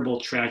enforcement, terrible,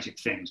 tragic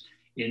things.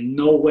 In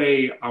no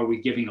way are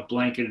we giving a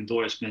blanket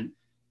endorsement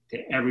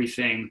to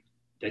everything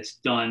that's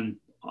done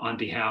on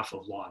behalf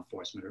of law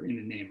enforcement or in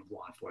the name of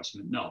law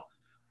enforcement. No.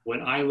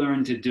 What I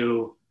learned to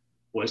do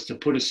was to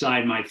put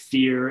aside my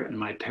fear and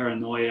my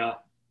paranoia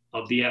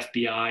of the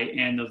FBI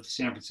and of the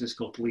San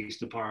Francisco Police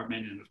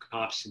Department and of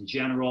cops in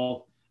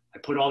general. I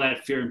put all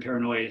that fear and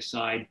paranoia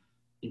aside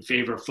in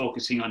favor of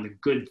focusing on the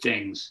good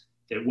things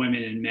that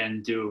women and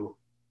men do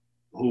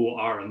who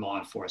are in law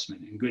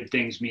enforcement. And good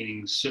things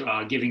meaning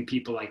giving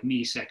people like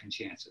me second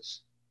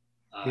chances,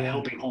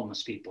 helping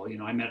homeless people.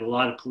 I met a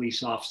lot of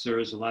police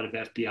officers, a lot of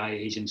FBI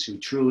agents who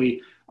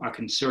truly are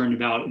concerned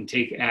about and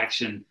take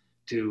action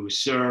to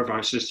serve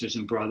our sisters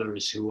and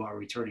brothers who are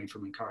returning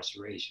from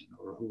incarceration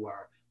or who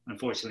are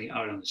unfortunately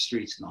out on the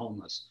streets and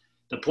homeless.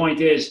 The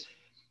point is,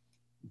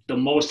 the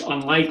most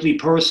unlikely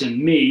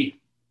person, me,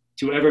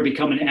 to ever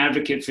become an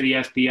advocate for the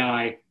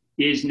FBI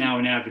is now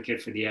an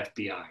advocate for the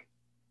FBI.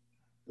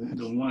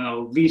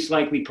 The least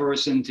likely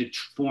person to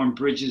form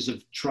bridges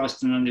of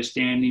trust and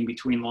understanding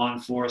between law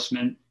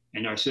enforcement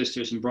and our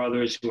sisters and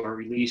brothers who are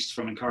released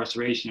from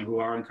incarceration or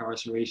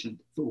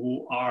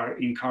who are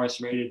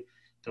incarcerated.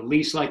 The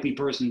least likely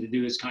person to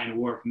do this kind of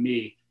work,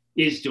 me,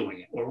 is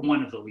doing it, or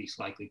one of the least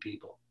likely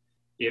people.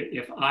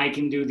 If I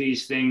can do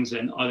these things,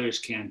 then others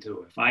can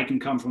too. If I can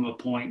come from a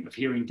point of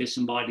hearing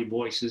disembodied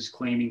voices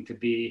claiming to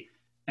be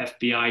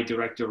FBI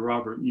Director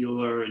Robert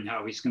Mueller and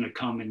how he's going to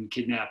come and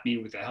kidnap me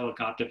with a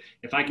helicopter,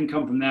 if I can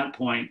come from that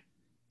point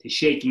to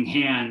shaking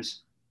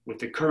hands with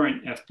the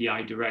current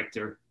FBI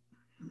Director,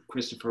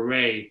 Christopher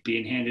Wray,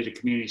 being handed a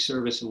Community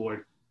Service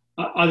Award,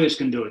 others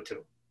can do it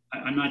too.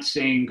 I'm not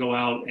saying go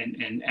out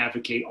and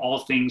advocate all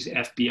things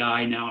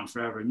FBI now and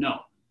forever.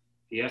 No.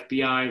 The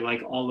FBI,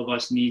 like all of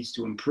us, needs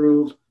to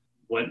improve.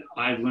 What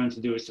I've learned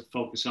to do is to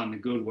focus on the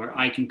good, where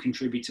I can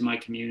contribute to my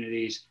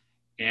communities,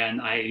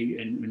 and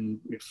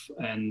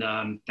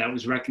that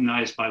was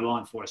recognized by law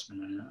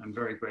enforcement, and I'm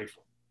very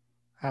grateful.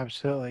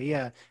 Absolutely,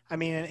 yeah. I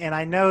mean, and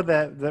I know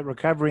that the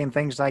recovery and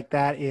things like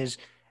that is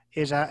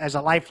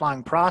a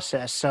lifelong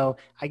process. So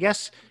I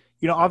guess,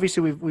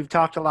 obviously we've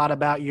talked a lot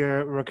about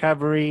your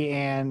recovery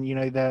and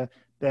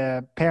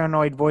the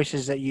paranoid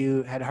voices that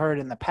you had heard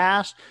in the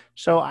past.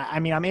 So, I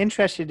mean, I'm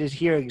interested to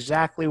hear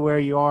exactly where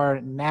you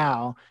are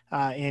now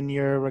in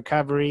your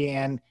recovery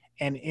and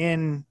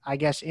in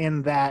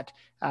that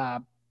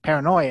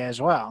paranoia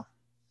as well.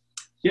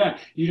 Yeah,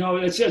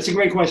 that's a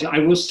great question. I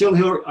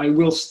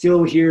will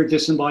still hear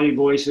disembodied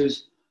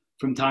voices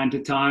from time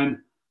to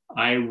time.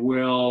 I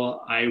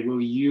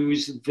will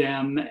use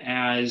them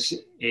as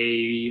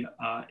a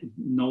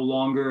no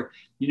longer,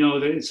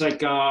 it's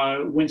like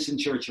Winston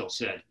Churchill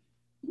said.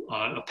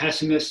 A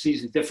pessimist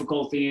sees the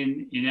difficulty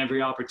in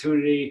every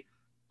opportunity.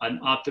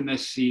 An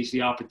optimist sees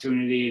the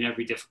opportunity in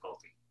every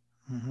difficulty,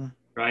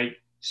 right?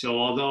 So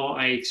although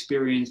I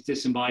experience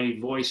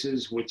disembodied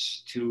voices,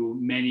 which to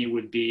many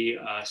would be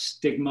a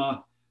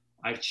stigma,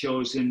 I've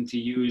chosen to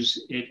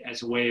use it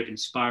as a way of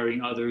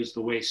inspiring others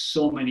the way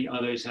so many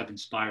others have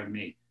inspired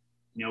me.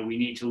 We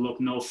need to look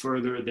no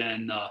further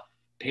than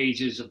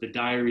pages of the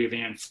Diary of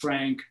Anne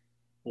Frank,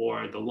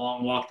 or The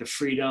Long Walk to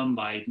Freedom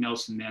by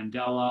Nelson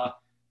Mandela,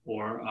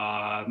 or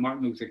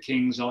Martin Luther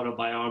King's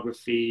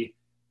autobiography,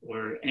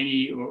 or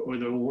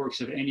the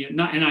works of any,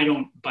 and I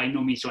don't, by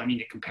no means do I mean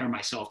to compare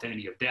myself to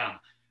any of them.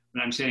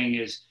 What I'm saying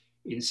is,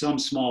 in some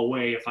small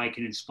way, if I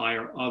can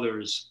inspire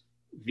others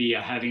via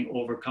having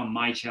overcome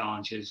my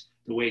challenges,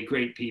 the way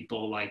great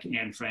people like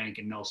Anne Frank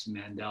and Nelson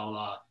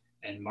Mandela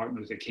and Martin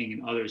Luther King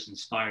and others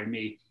inspired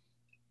me,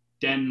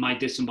 then my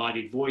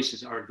disembodied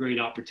voices are a great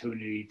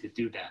opportunity to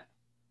do that.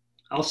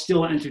 I'll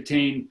still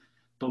entertain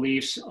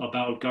beliefs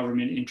about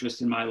government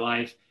interest in my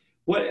life.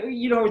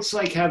 It's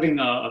like having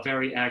a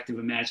very active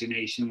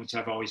imagination, which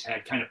I've always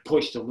had, kind of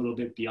pushed a little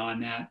bit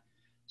beyond that.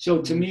 So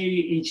to me,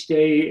 each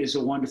day is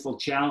a wonderful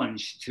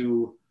challenge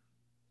to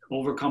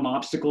overcome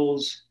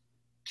obstacles,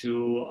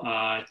 to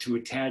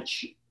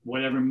attach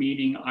whatever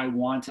meaning I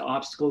want to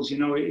obstacles.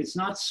 It's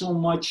not so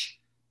much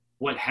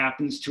what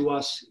happens to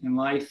us in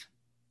life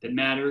that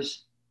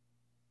matters.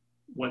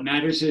 What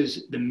matters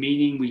is the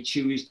meaning we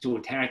choose to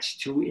attach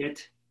to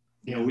it.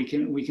 We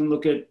can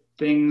look at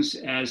things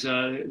as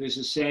there's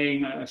a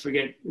saying, I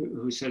forget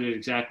who said it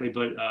exactly,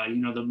 but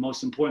the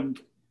most important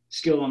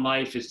skill in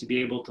life is to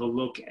be able to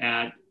look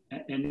at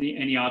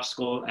any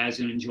obstacle as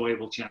an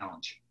enjoyable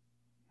challenge.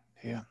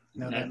 Yeah,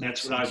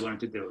 that's what I've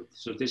learned to do.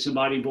 So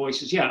disembodied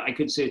voices, I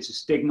could say it's a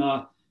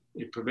stigma.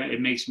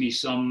 It makes me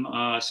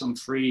some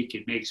freak.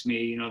 It makes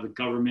me, the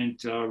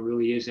government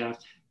really is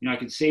after. I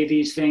could say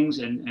these things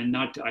and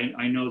not.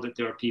 I know that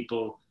there are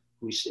people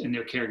and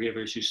their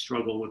caregivers who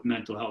struggle with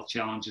mental health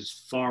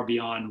challenges far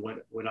beyond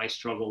what I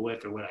struggle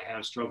with or what I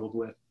have struggled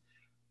with.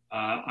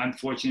 I'm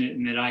fortunate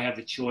in that I have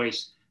the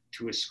choice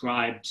to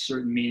ascribe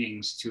certain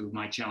meanings to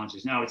my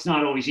challenges. Now, it's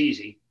not always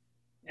easy.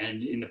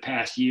 And in the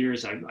past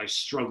years, I've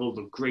struggled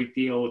a great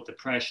deal with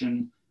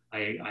depression.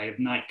 I have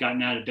not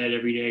gotten out of bed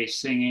every day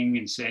singing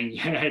and saying,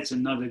 it's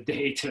another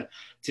day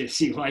to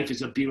see life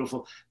as a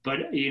beautiful, but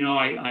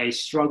I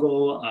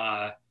struggle.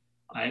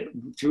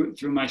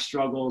 Through my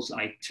struggles,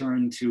 I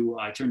turn to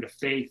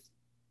faith.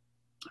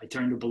 I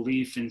turn to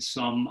belief in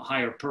some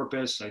higher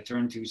purpose. I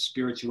turn to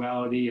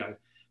spirituality. I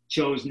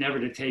chose never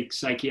to take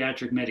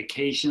psychiatric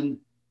medication.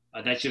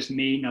 That's just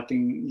me.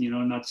 Nothing,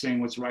 not saying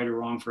what's right or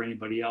wrong for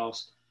anybody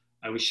else.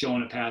 I was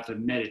shown a path of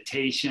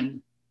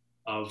meditation,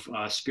 of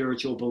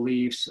spiritual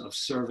beliefs, of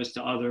service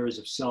to others,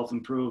 of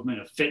self-improvement,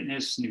 of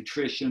fitness,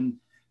 nutrition,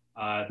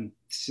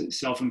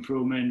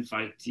 self-improvement.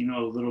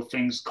 Little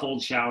things,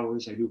 cold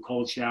showers. I do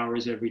cold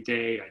showers every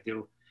day. I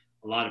do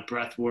a lot of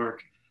breath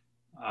work.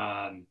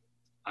 I've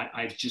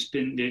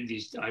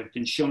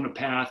been shown a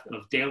path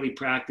of daily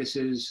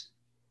practices,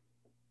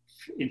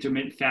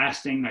 intermittent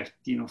fasting. I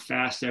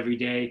fast every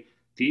day.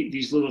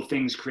 These little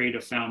things create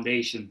a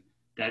foundation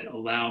that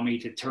allow me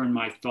to turn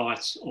my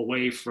thoughts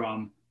away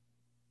from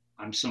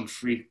I'm some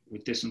freak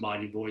with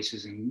disembodied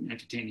voices and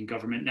entertaining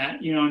government.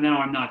 That,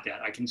 now I'm not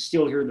that. I can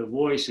still hear the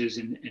voices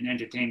and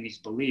entertain these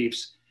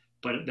beliefs,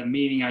 but the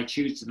meaning I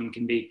choose to them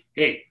can be,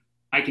 hey,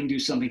 I can do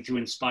something to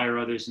inspire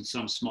others in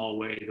some small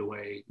way, the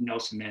way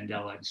Nelson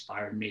Mandela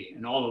inspired me.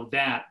 And all of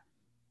that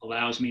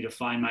allows me to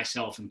find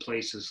myself in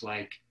places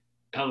like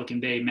Pelican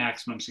Bay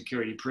Maximum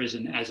Security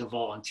Prison as a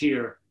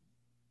volunteer,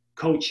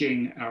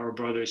 coaching our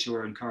brothers who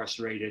are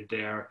incarcerated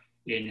there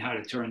in how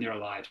to turn their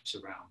lives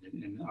around.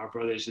 And our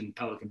brothers in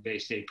Pelican Bay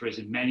State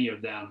Prison, many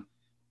of them,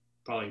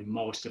 probably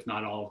most, if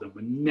not all of them,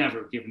 were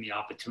never given the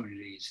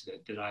opportunities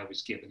that I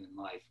was given in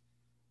life.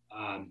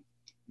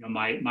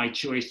 My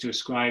choice to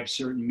ascribe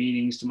certain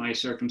meanings to my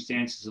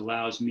circumstances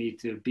allows me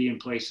to be in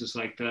places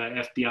like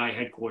the FBI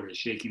headquarters,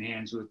 shaking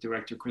hands with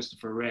Director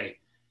Christopher Wray.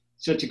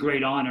 Such a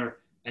great honor.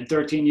 And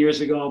 13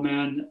 years ago,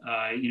 man,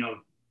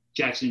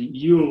 Jackson,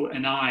 you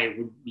and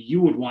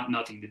you would want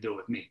nothing to do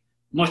with me,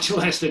 much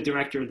less the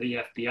director of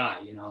the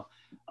FBI,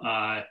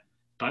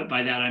 But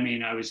by that, I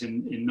mean, I was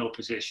in no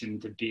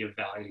position to be of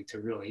value to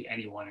really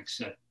anyone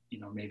except,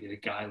 maybe the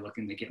guy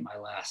looking to get my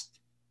last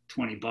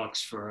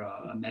 $20 for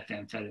a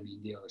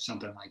methamphetamine deal or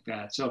something like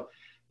that. So,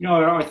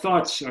 our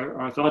thoughts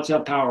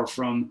have power,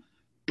 from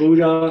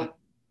Buddha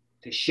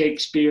to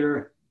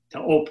Shakespeare to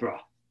Oprah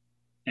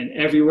and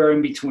everywhere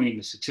in between.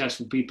 The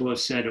successful people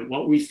have said it.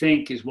 What we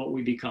think is what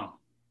we become.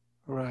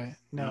 Right.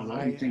 No,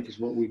 what we think is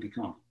what we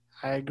become.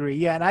 I agree.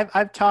 Yeah. And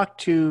I've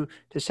talked to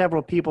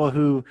several people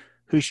who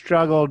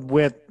struggled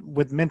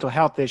with mental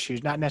health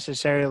issues, not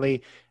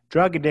necessarily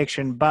drug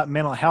addiction, but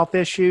mental health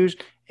issues.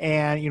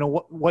 And,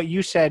 what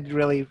you said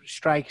really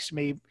strikes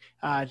me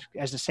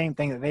as the same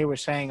thing that they were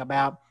saying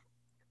about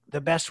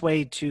the best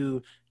way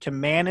to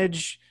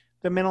manage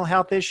the mental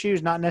health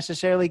issues, not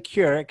necessarily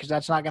cure it, because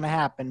that's not going to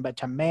happen, but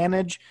to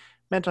manage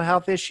mental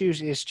health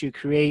issues is to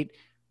create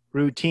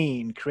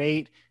routine,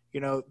 create,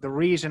 the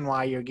reason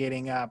why you're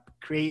getting up,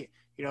 create,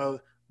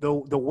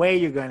 the way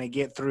you're going to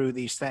get through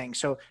these things.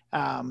 So,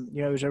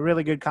 it was a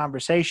really good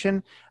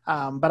conversation.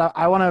 But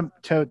I want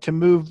to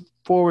move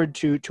forward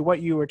to what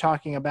you were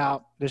talking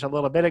about just a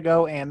little bit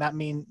ago. And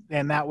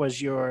that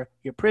was your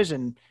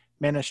prison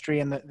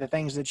ministry and the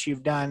things that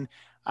you've done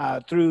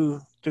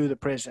through the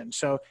prison.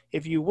 So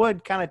if you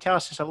would kind of tell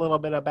us just a little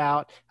bit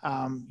about,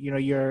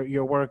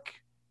 your work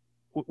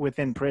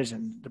within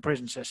prison, the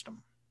prison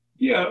system.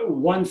 Yeah,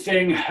 one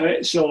thing,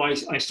 so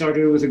I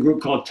started with a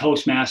group called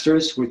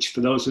Toastmasters, which for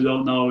those who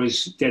don't know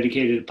is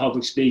dedicated to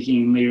public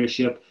speaking and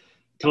leadership.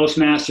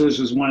 Toastmasters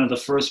was one of the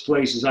first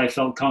places I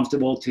felt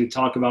comfortable to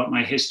talk about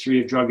my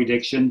history of drug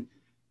addiction,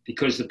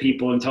 because the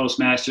people in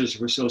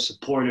Toastmasters were so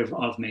supportive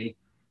of me.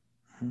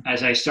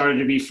 As I started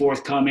to be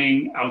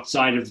forthcoming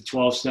outside of the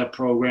 12-step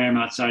program,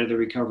 outside of the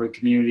recovery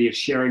community, of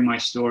sharing my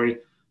story,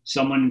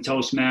 someone in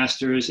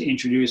Toastmasters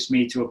introduced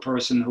me to a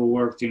person who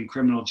worked in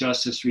criminal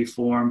justice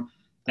reform.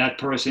 That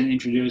person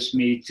introduced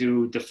me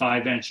to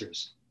Defy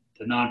Ventures,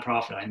 the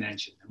nonprofit I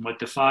mentioned. And what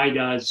Defy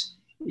does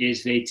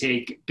is they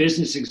take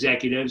business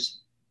executives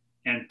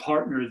and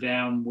partner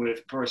them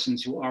with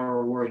persons who are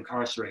or were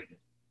incarcerated.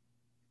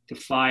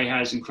 Defy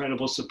has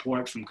incredible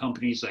support from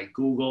companies like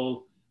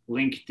Google,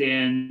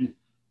 LinkedIn,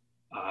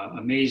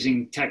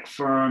 amazing tech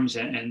firms,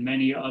 and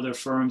many other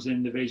firms and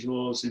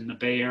individuals in the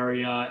Bay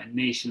Area and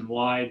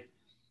nationwide.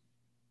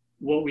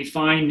 What we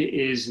find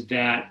is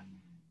that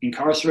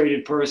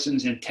incarcerated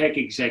persons and tech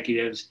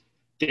executives,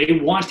 they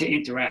want to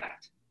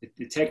interact.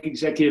 The tech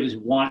executives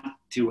want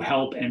to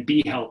help and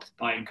be helped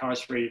by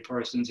incarcerated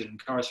persons, and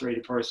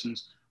incarcerated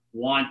persons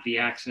want the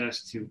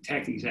access to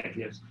tech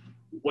executives.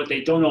 What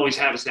they don't always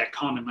have is that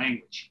common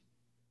language.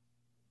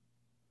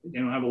 They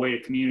don't have a way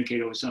to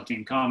communicate over something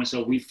in common.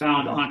 So we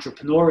found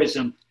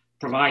entrepreneurism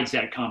provides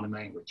that common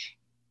language.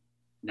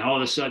 Now all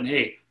of a sudden,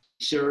 hey,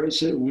 sir,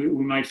 we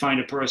might find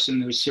a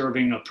person who's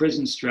serving a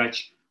prison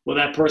stretch. Well,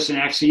 that person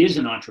actually is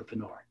an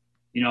entrepreneur,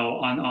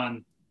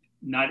 on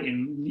not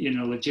in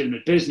a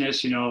legitimate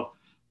business,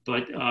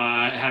 but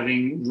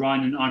having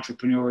run an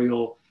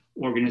entrepreneurial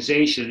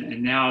organization.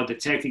 And now the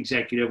tech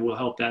executive will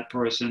help that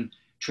person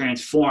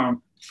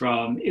transform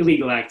from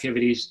illegal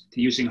activities to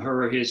using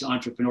her or his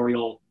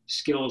entrepreneurial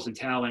skills and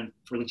talent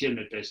for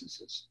legitimate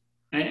businesses.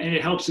 And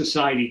it helps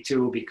society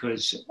too,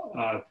 because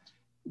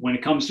when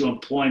it comes to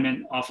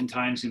employment,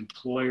 oftentimes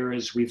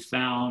employers, we've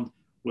found,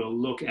 will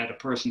look at a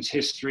person's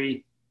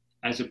history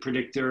as a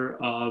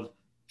predictor of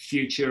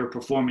future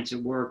performance at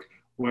work,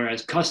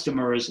 whereas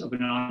customers of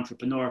an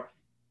entrepreneur,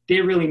 they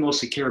really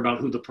mostly care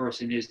about who the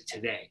person is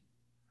today.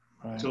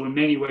 Right. So in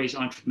many ways,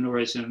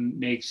 entrepreneurism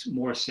makes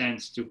more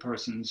sense to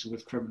persons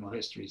with criminal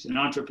histories. And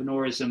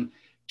entrepreneurism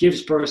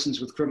gives persons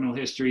with criminal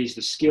histories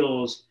the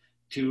skills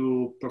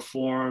to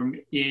perform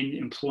in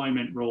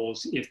employment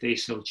roles if they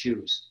so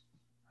choose.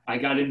 I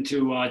got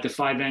into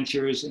Defy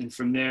Ventures, and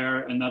from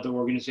there, another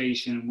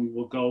organization. We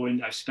will go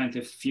in. I've spent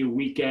a few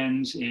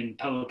weekends in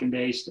Pelican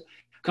Bay,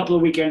 a couple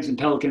of weekends in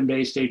Pelican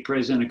Bay State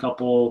Prison, a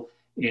couple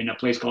in a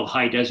place called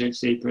High Desert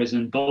State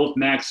Prison, both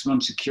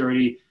maximum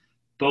security,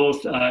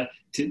 both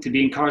to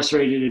be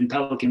incarcerated in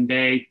Pelican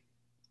Bay.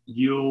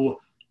 You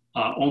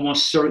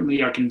almost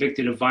certainly are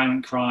convicted of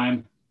violent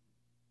crime,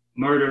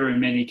 murder in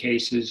many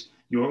cases.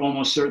 You're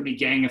almost certainly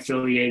gang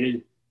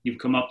affiliated. You've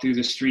come up through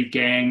the street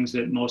gangs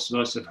that most of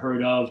us have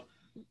heard of.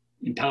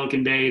 In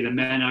Pelican Bay, the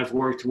men I've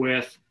worked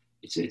with,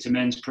 it's a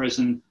men's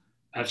prison,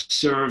 have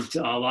served,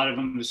 a lot of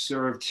them have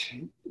served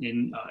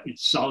in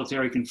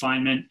solitary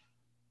confinement,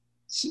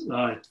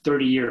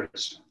 30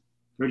 years.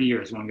 30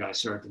 years, one guy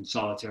served in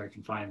solitary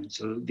confinement.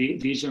 So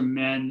these are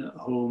men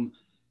whom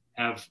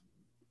have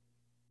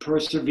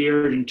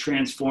persevered and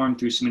transformed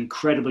through some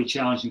incredibly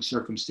challenging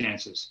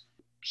circumstances.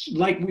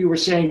 Like we were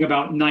saying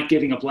about not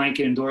giving a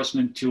blanket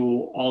endorsement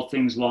to all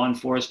things law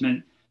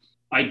enforcement,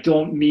 I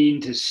don't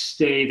mean to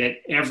say that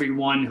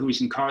everyone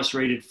who's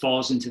incarcerated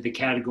falls into the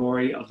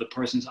category of the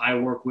persons I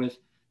work with.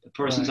 The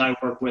persons I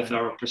work with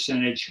are a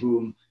percentage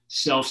whom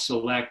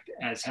self-select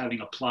as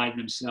having applied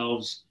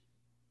themselves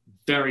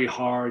very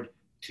hard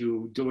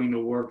to doing the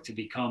work to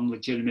become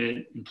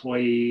legitimate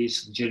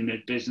employees,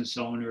 legitimate business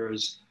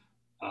owners,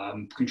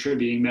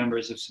 contributing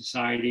members of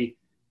society.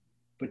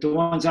 But the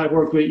ones I've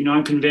worked with,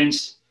 I'm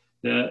convinced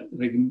the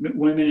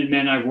women and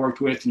men I've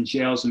worked with in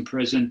jails and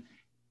prison,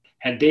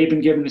 had they been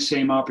given the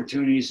same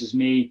opportunities as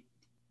me,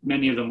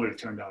 many of them would have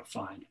turned out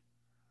fine.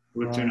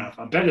 Would have turned out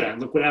fine. Better than,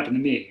 look what happened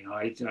to me.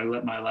 I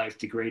let my life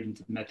degrade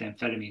into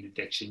methamphetamine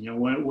addiction.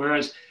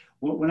 Whereas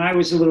when I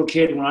was a little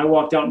kid, when I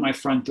walked out my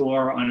front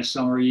door on a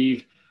summer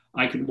eve,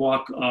 I could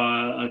walk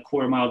a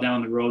quarter mile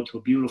down the road to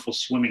a beautiful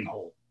swimming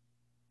hole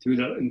through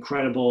the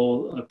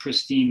incredible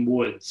pristine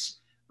woods.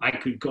 I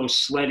could go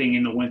sledding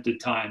in the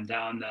wintertime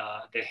down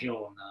the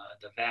hill in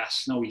the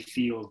vast snowy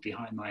field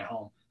behind my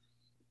home.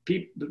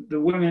 The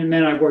women and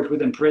men I worked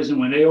with in prison,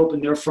 when they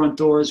opened their front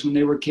doors when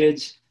they were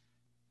kids,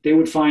 they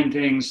would find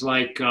things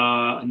like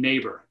a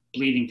neighbor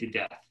bleeding to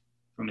death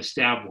from a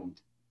stab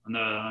wound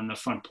on the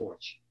front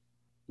porch.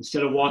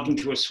 Instead of walking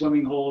to a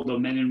swimming hole, the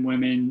men and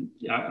women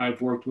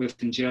I've worked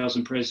with in jails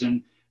and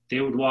prison,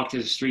 they would walk to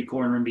the street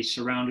corner and be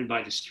surrounded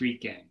by the street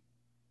gang,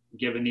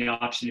 given the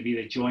option of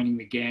either joining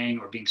the gang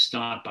or being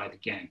stomped by the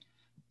gang.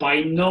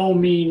 By no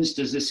means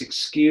does this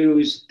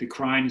excuse the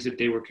crimes that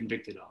they were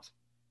convicted of.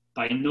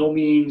 By no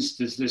means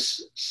does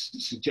this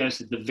suggest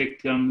that the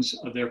victims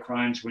of their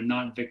crimes were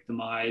not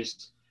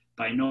victimized.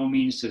 By no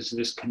means does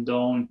this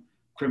condone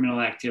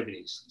criminal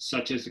activities,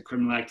 such as the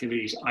criminal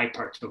activities I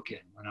partook in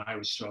when I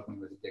was struggling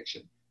with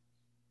addiction.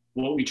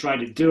 What we try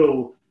to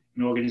do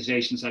in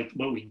organizations like,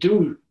 what we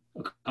do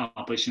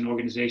accomplish in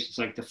organizations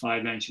like the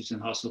 5 Ventures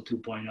and Hustle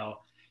 2.0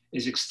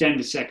 is extend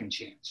a second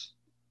chance.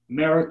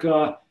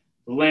 America,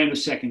 the land of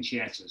second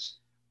chances.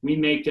 We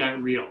make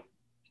that real,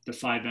 the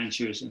 5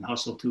 Ventures and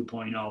Hustle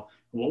 2.0. And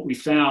what we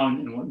found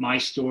and what my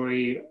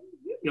story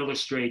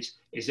illustrates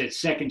is that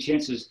second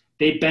chances,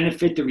 they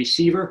benefit the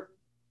receiver,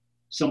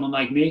 someone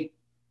like me,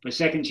 but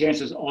second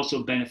chances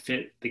also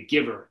benefit the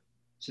giver,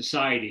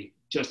 society,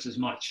 just as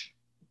much,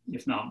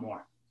 if not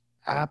more.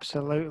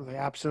 Absolutely.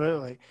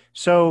 Absolutely.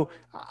 So,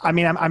 I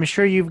mean, I'm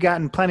sure you've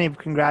gotten plenty of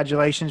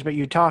congratulations, but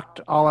you talked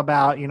all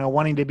about,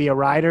 wanting to be a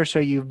writer. So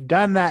you've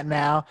done that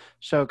now.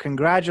 So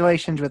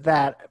congratulations with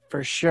that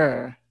for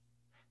sure.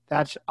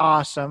 That's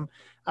awesome.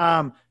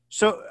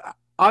 So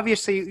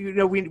obviously,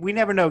 we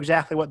never know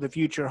exactly what the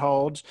future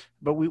holds,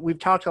 but we've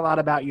talked a lot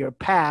about your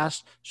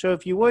past. So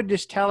if you would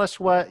just tell us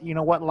what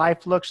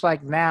life looks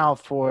like now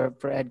for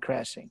Ed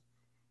Cressy.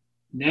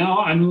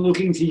 Now I'm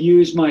looking to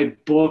use my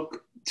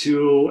book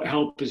to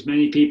help as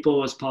many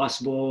people as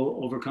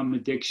possible overcome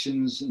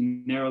addictions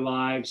in their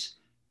lives,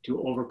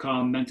 to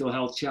overcome mental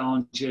health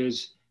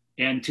challenges,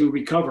 and to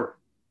recover.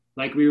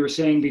 Like we were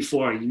saying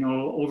before,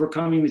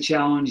 overcoming the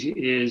challenge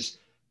is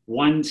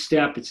one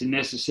step. It's a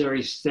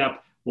necessary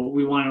step. What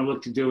we want to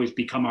look to do is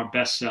become our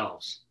best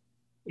selves,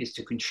 is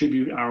to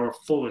contribute our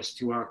fullest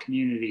to our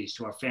communities,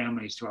 to our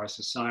families, to our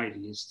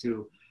society, is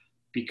to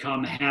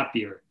become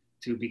happier,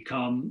 to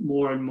become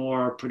more and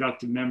more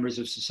productive members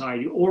of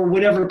society, or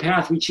whatever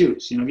path we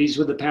choose. These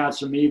were the paths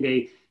for me.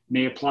 They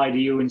may apply to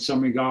you in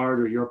some regard,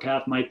 or your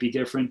path might be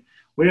different.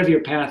 Whatever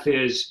your path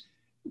is,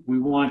 we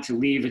want to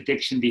leave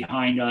addiction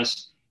behind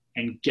us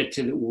and get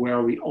to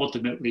where we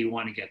ultimately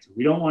want to get to.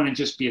 We don't want to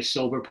just be a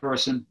sober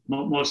person.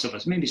 Most of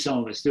us, maybe some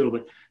of us do,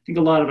 but I think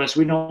a lot of us,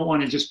 we don't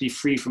want to just be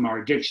free from our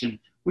addiction.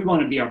 We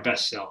want to be our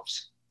best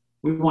selves.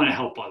 We want to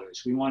help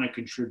others. We want to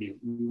contribute.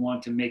 We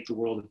want to make the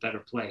world a better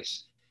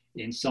place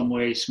in some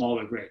way, small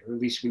or great, or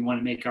at least we want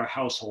to make our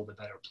household a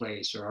better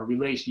place, or our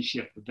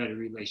relationship a better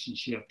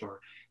relationship, or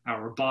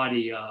our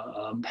body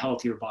a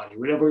healthier body,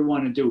 whatever we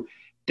want to do.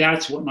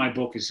 That's what my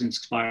book is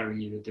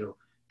inspiring you to do.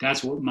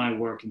 That's what my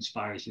work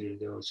inspires you to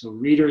do. So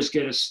readers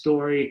get a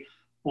story,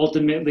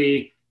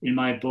 ultimately, in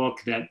my book,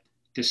 that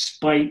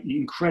despite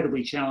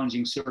incredibly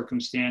challenging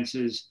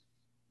circumstances,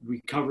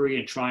 recovery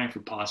and triumph are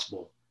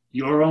possible.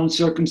 Your own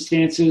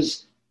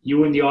circumstances,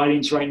 you in the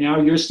audience right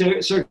now, your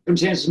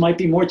circumstances might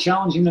be more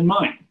challenging than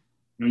mine.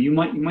 You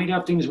might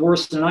have things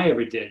worse than I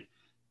ever did.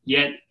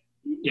 Yet,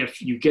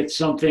 if you get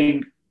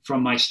something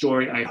from my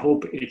story, I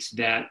hope it's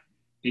that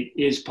it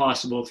is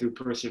possible through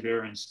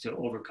perseverance to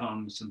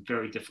overcome some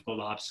very difficult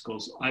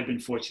obstacles. I've been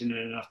fortunate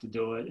enough to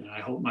do it, and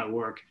I hope my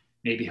work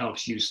maybe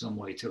helps you some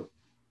way too.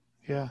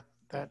 Yeah,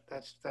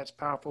 that's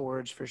powerful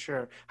words for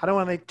sure. I don't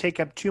want to take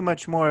up too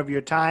much more of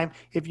your time.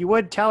 If you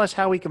would, tell us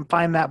how we can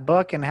find that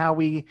book and how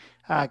we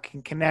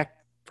can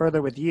connect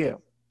further with you.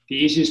 The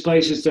easiest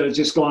place is to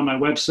just go on my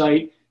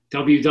website,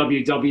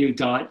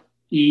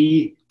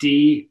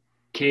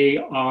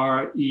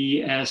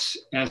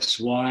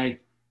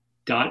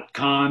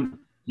 www.edkressy.com.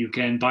 You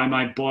can buy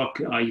my book.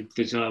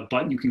 There's a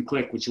button you can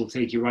click, which will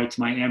take you right to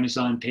my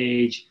Amazon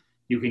page.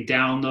 You can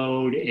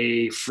download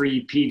a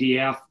free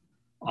PDF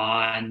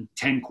on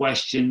 10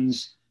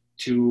 questions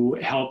to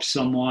help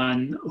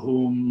someone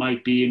who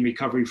might be in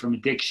recovery from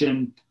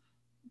addiction.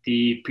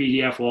 The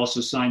PDF will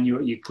also sign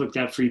you. You click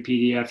that free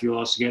PDF, you'll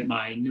also get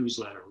my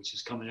newsletter, which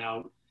is coming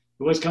out.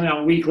 It was coming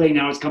out weekly.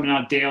 Now it's coming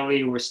out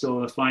daily. We're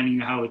still finding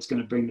how it's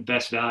going to bring the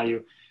best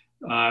value.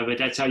 But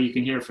that's how you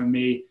can hear from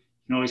me. You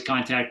can always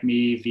contact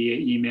me via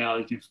email.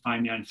 You can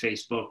find me on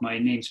Facebook. My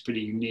name's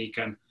pretty unique.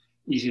 I'm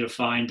easy to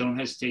find. Don't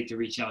hesitate to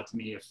reach out to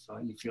me if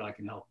you feel I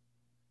can help.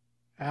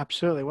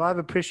 Absolutely. Well, I've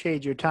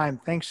appreciated your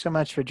time. Thanks so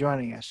much for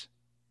joining us.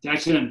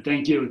 Jackson,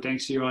 thank you.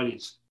 Thanks to your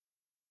audience.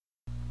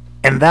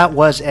 And that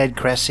was Ed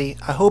Cressy.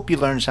 I hope you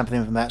learned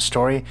something from that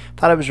story.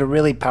 Thought it was a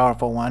really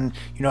powerful one.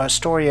 You know, a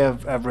story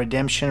of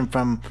redemption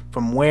from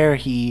where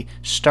he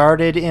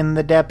started in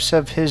the depths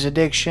of his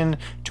addiction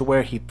to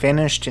where he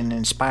finished in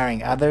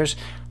inspiring others.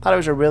 Thought it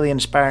was a really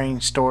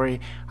inspiring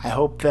story. I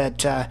hope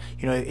that,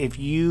 if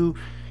you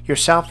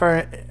yourself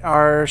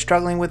are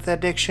struggling with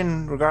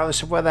addiction,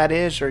 regardless of what that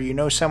is, or you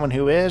know someone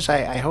who is,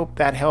 I hope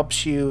that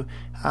helps you,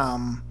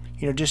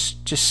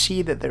 just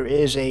see that there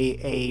is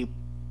a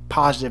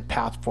positive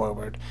path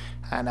forward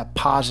and a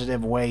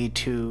positive way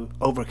to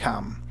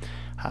overcome.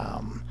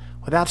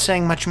 Without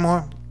saying much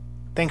more,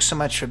 thanks so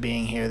much for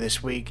being here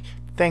this week.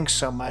 Thanks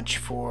so much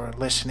for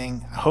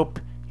listening. I hope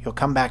you'll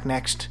come back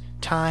next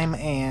time,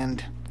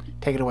 and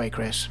take it away,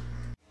 Chris.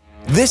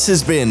 This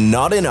has been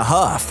Not in a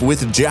Huff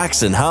with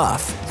Jackson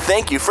Huff.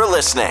 Thank you for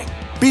listening.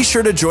 Be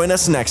sure to join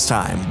us next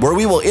time, where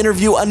we will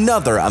interview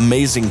another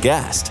amazing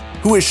guest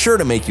who is sure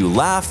to make you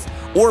laugh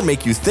or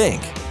make you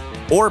think.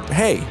 Or,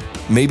 hey,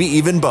 maybe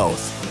even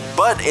both.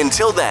 But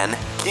until then,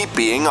 keep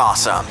being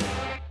awesome.